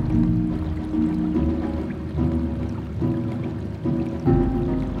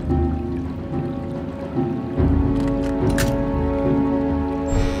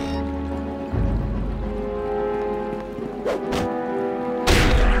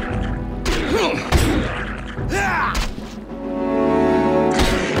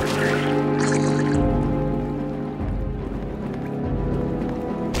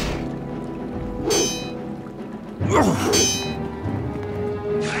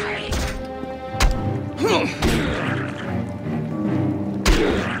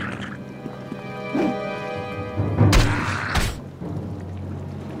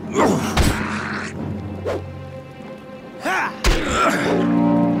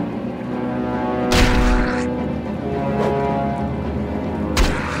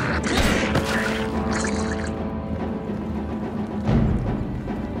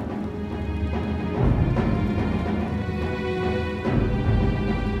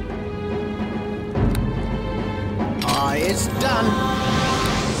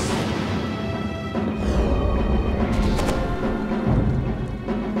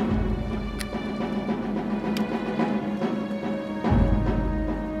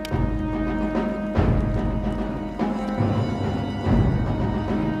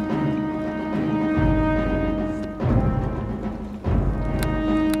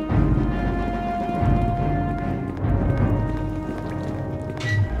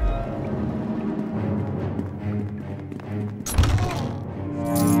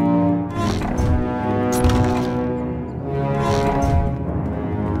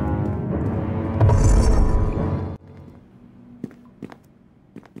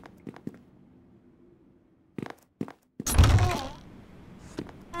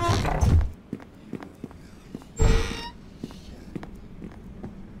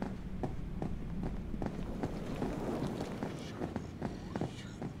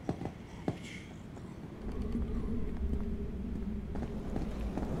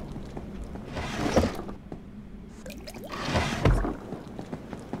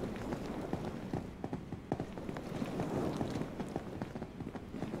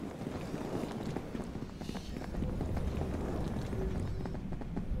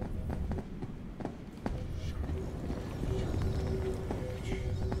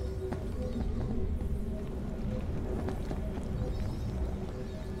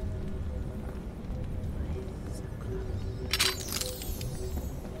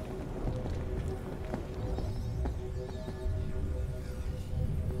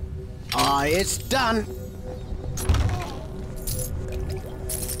 Aye, it's done.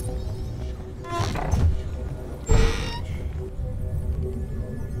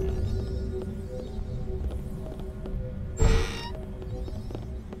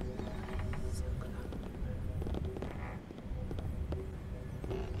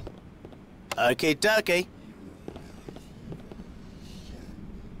 Okie dokie.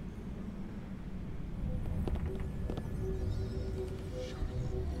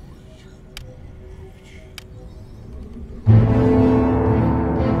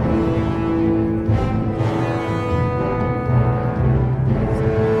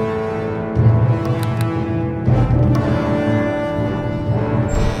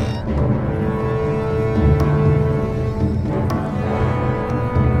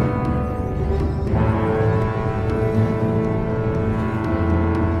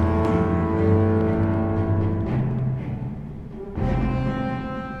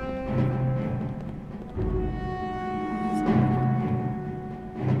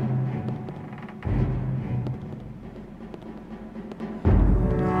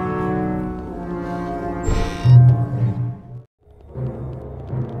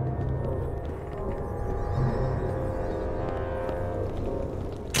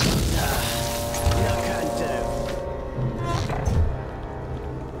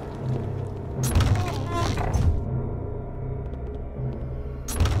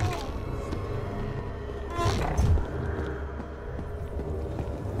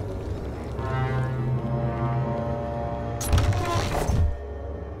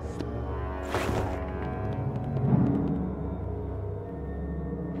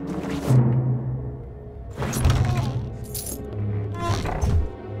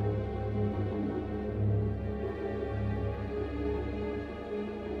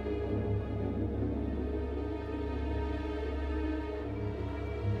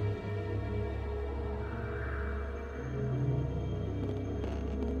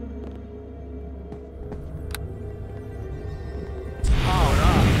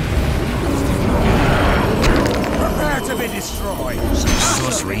 Destroyed. Some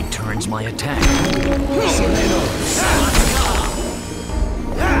sorcery turns my attack.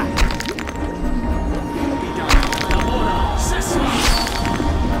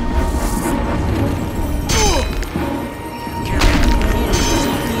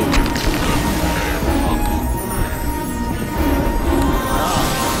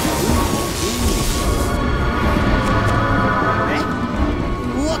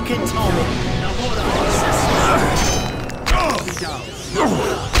 Look at Tommy.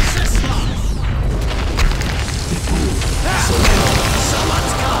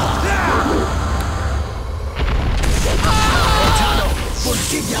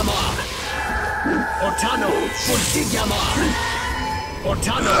 Ortano, Furtigama!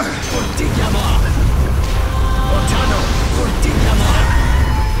 Ortano, Furtigama! Ortano, Furtigama!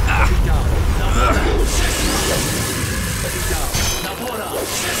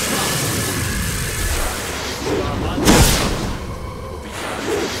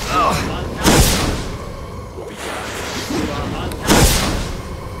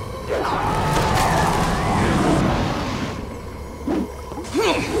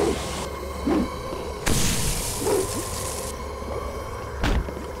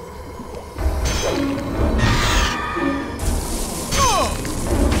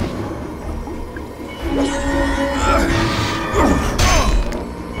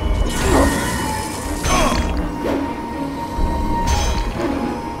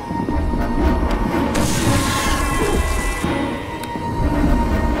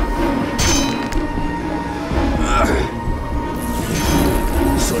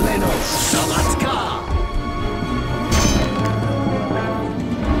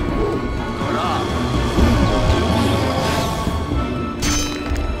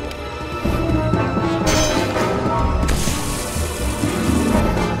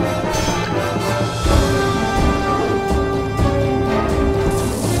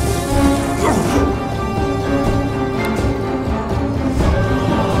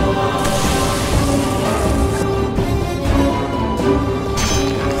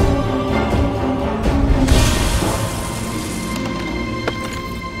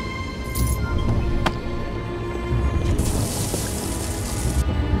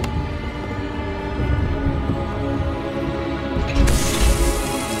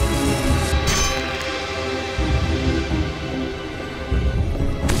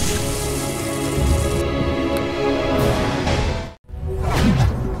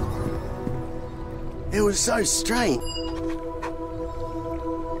 It was so strange.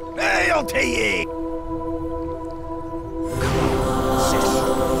 Hail to ye!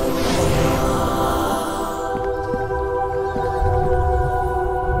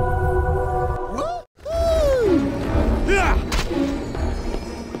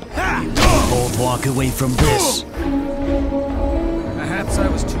 both walk away from this. Perhaps I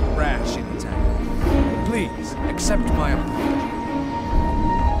was too rash in attack. Please, accept my apology.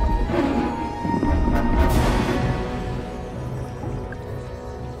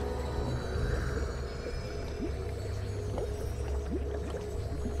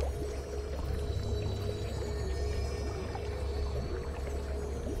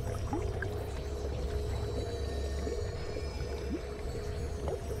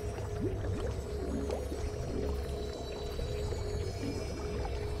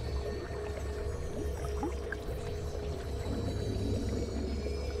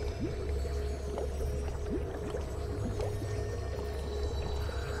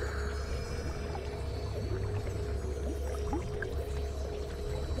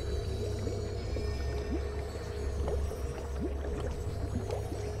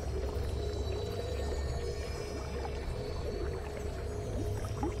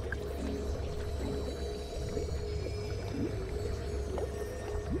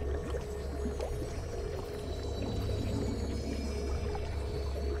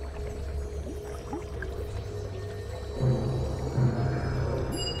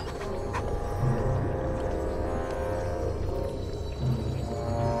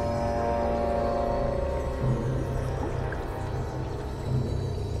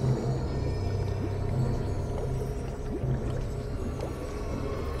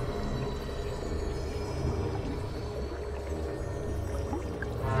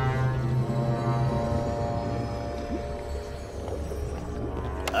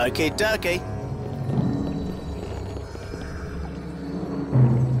 Okie dokie.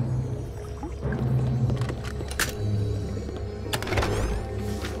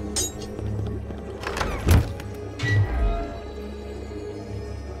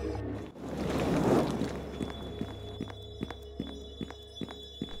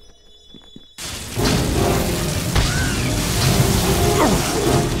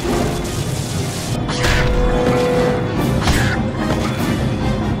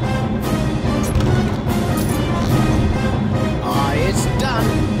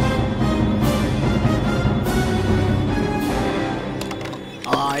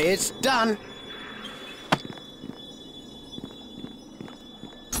 It's done.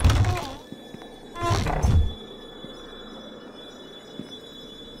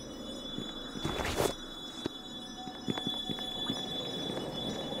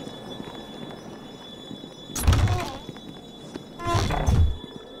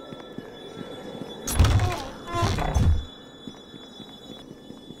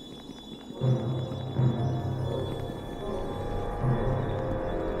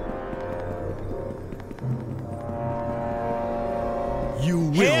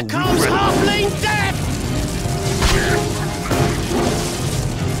 Here comes Halfling Death!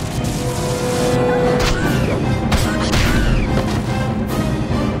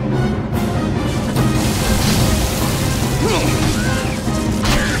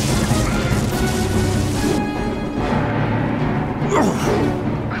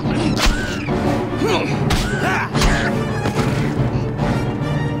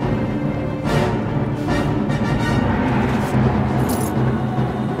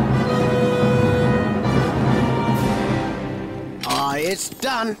 It's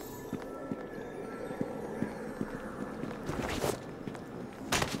done.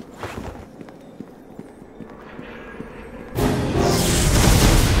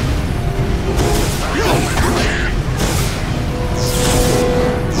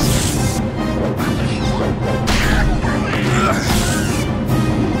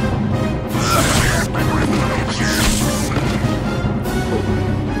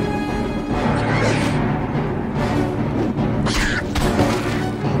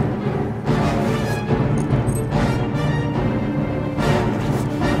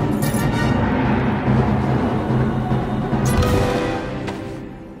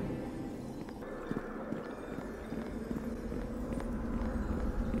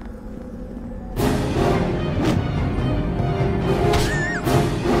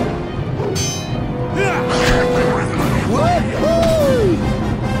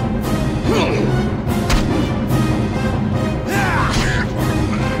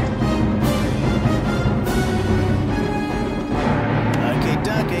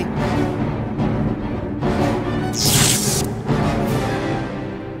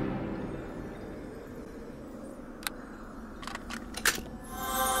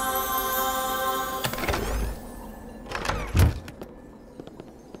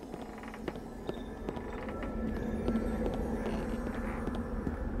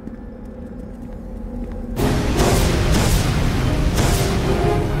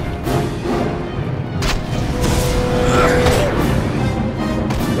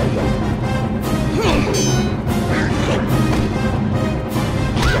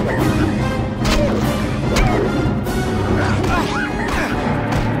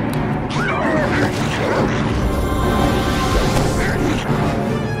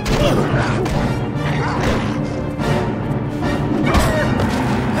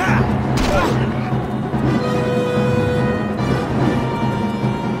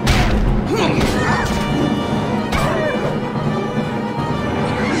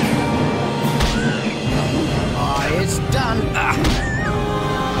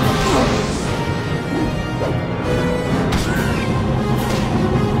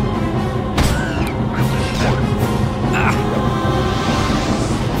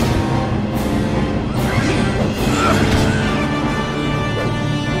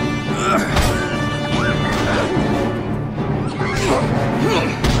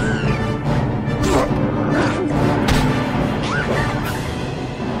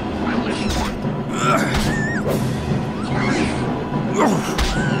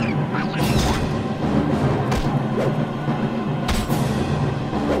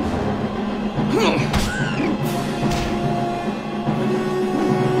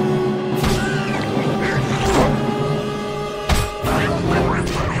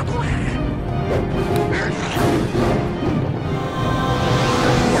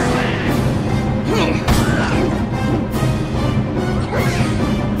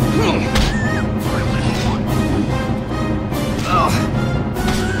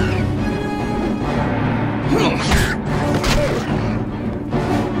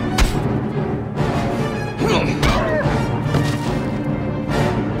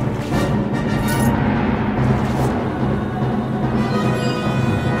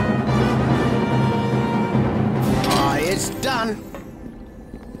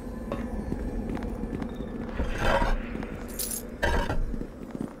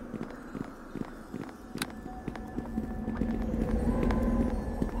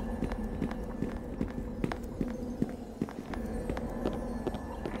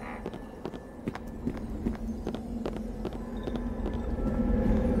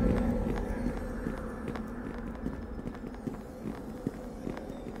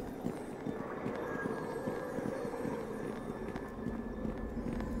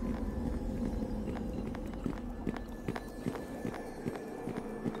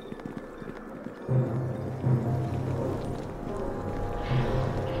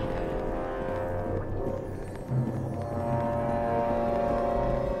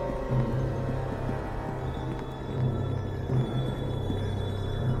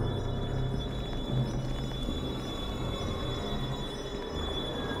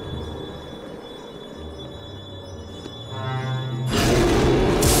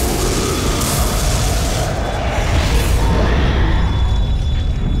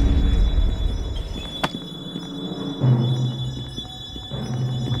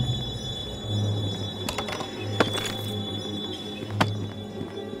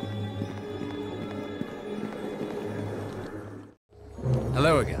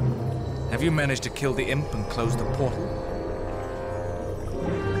 Have you managed to kill the imp and close the portal?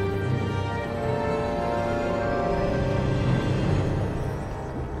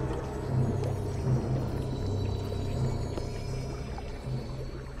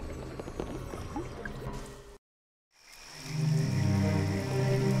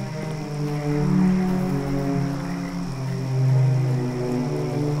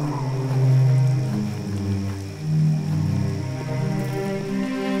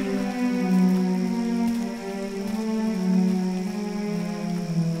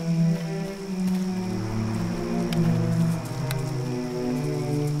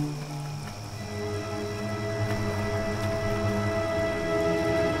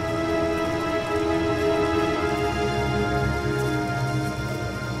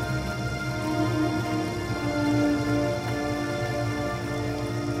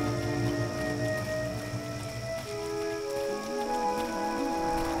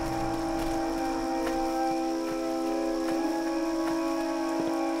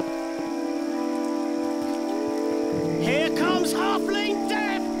 Here comes Halfling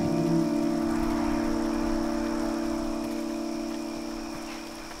Death!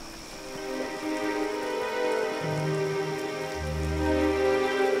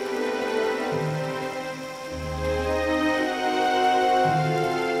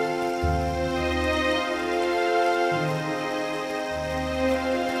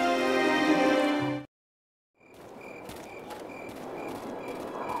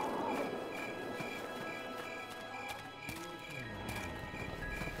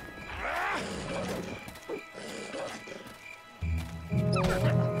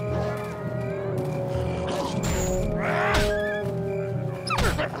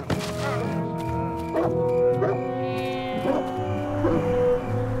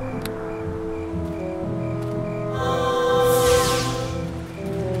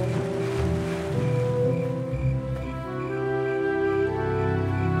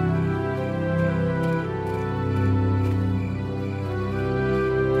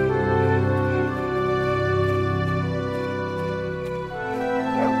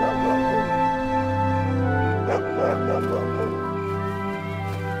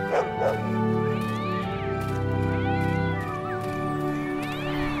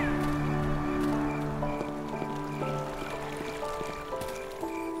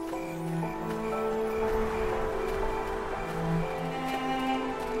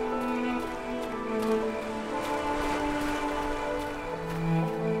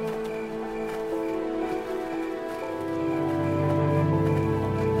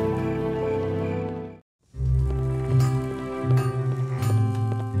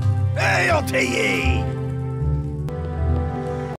 Hail to ye!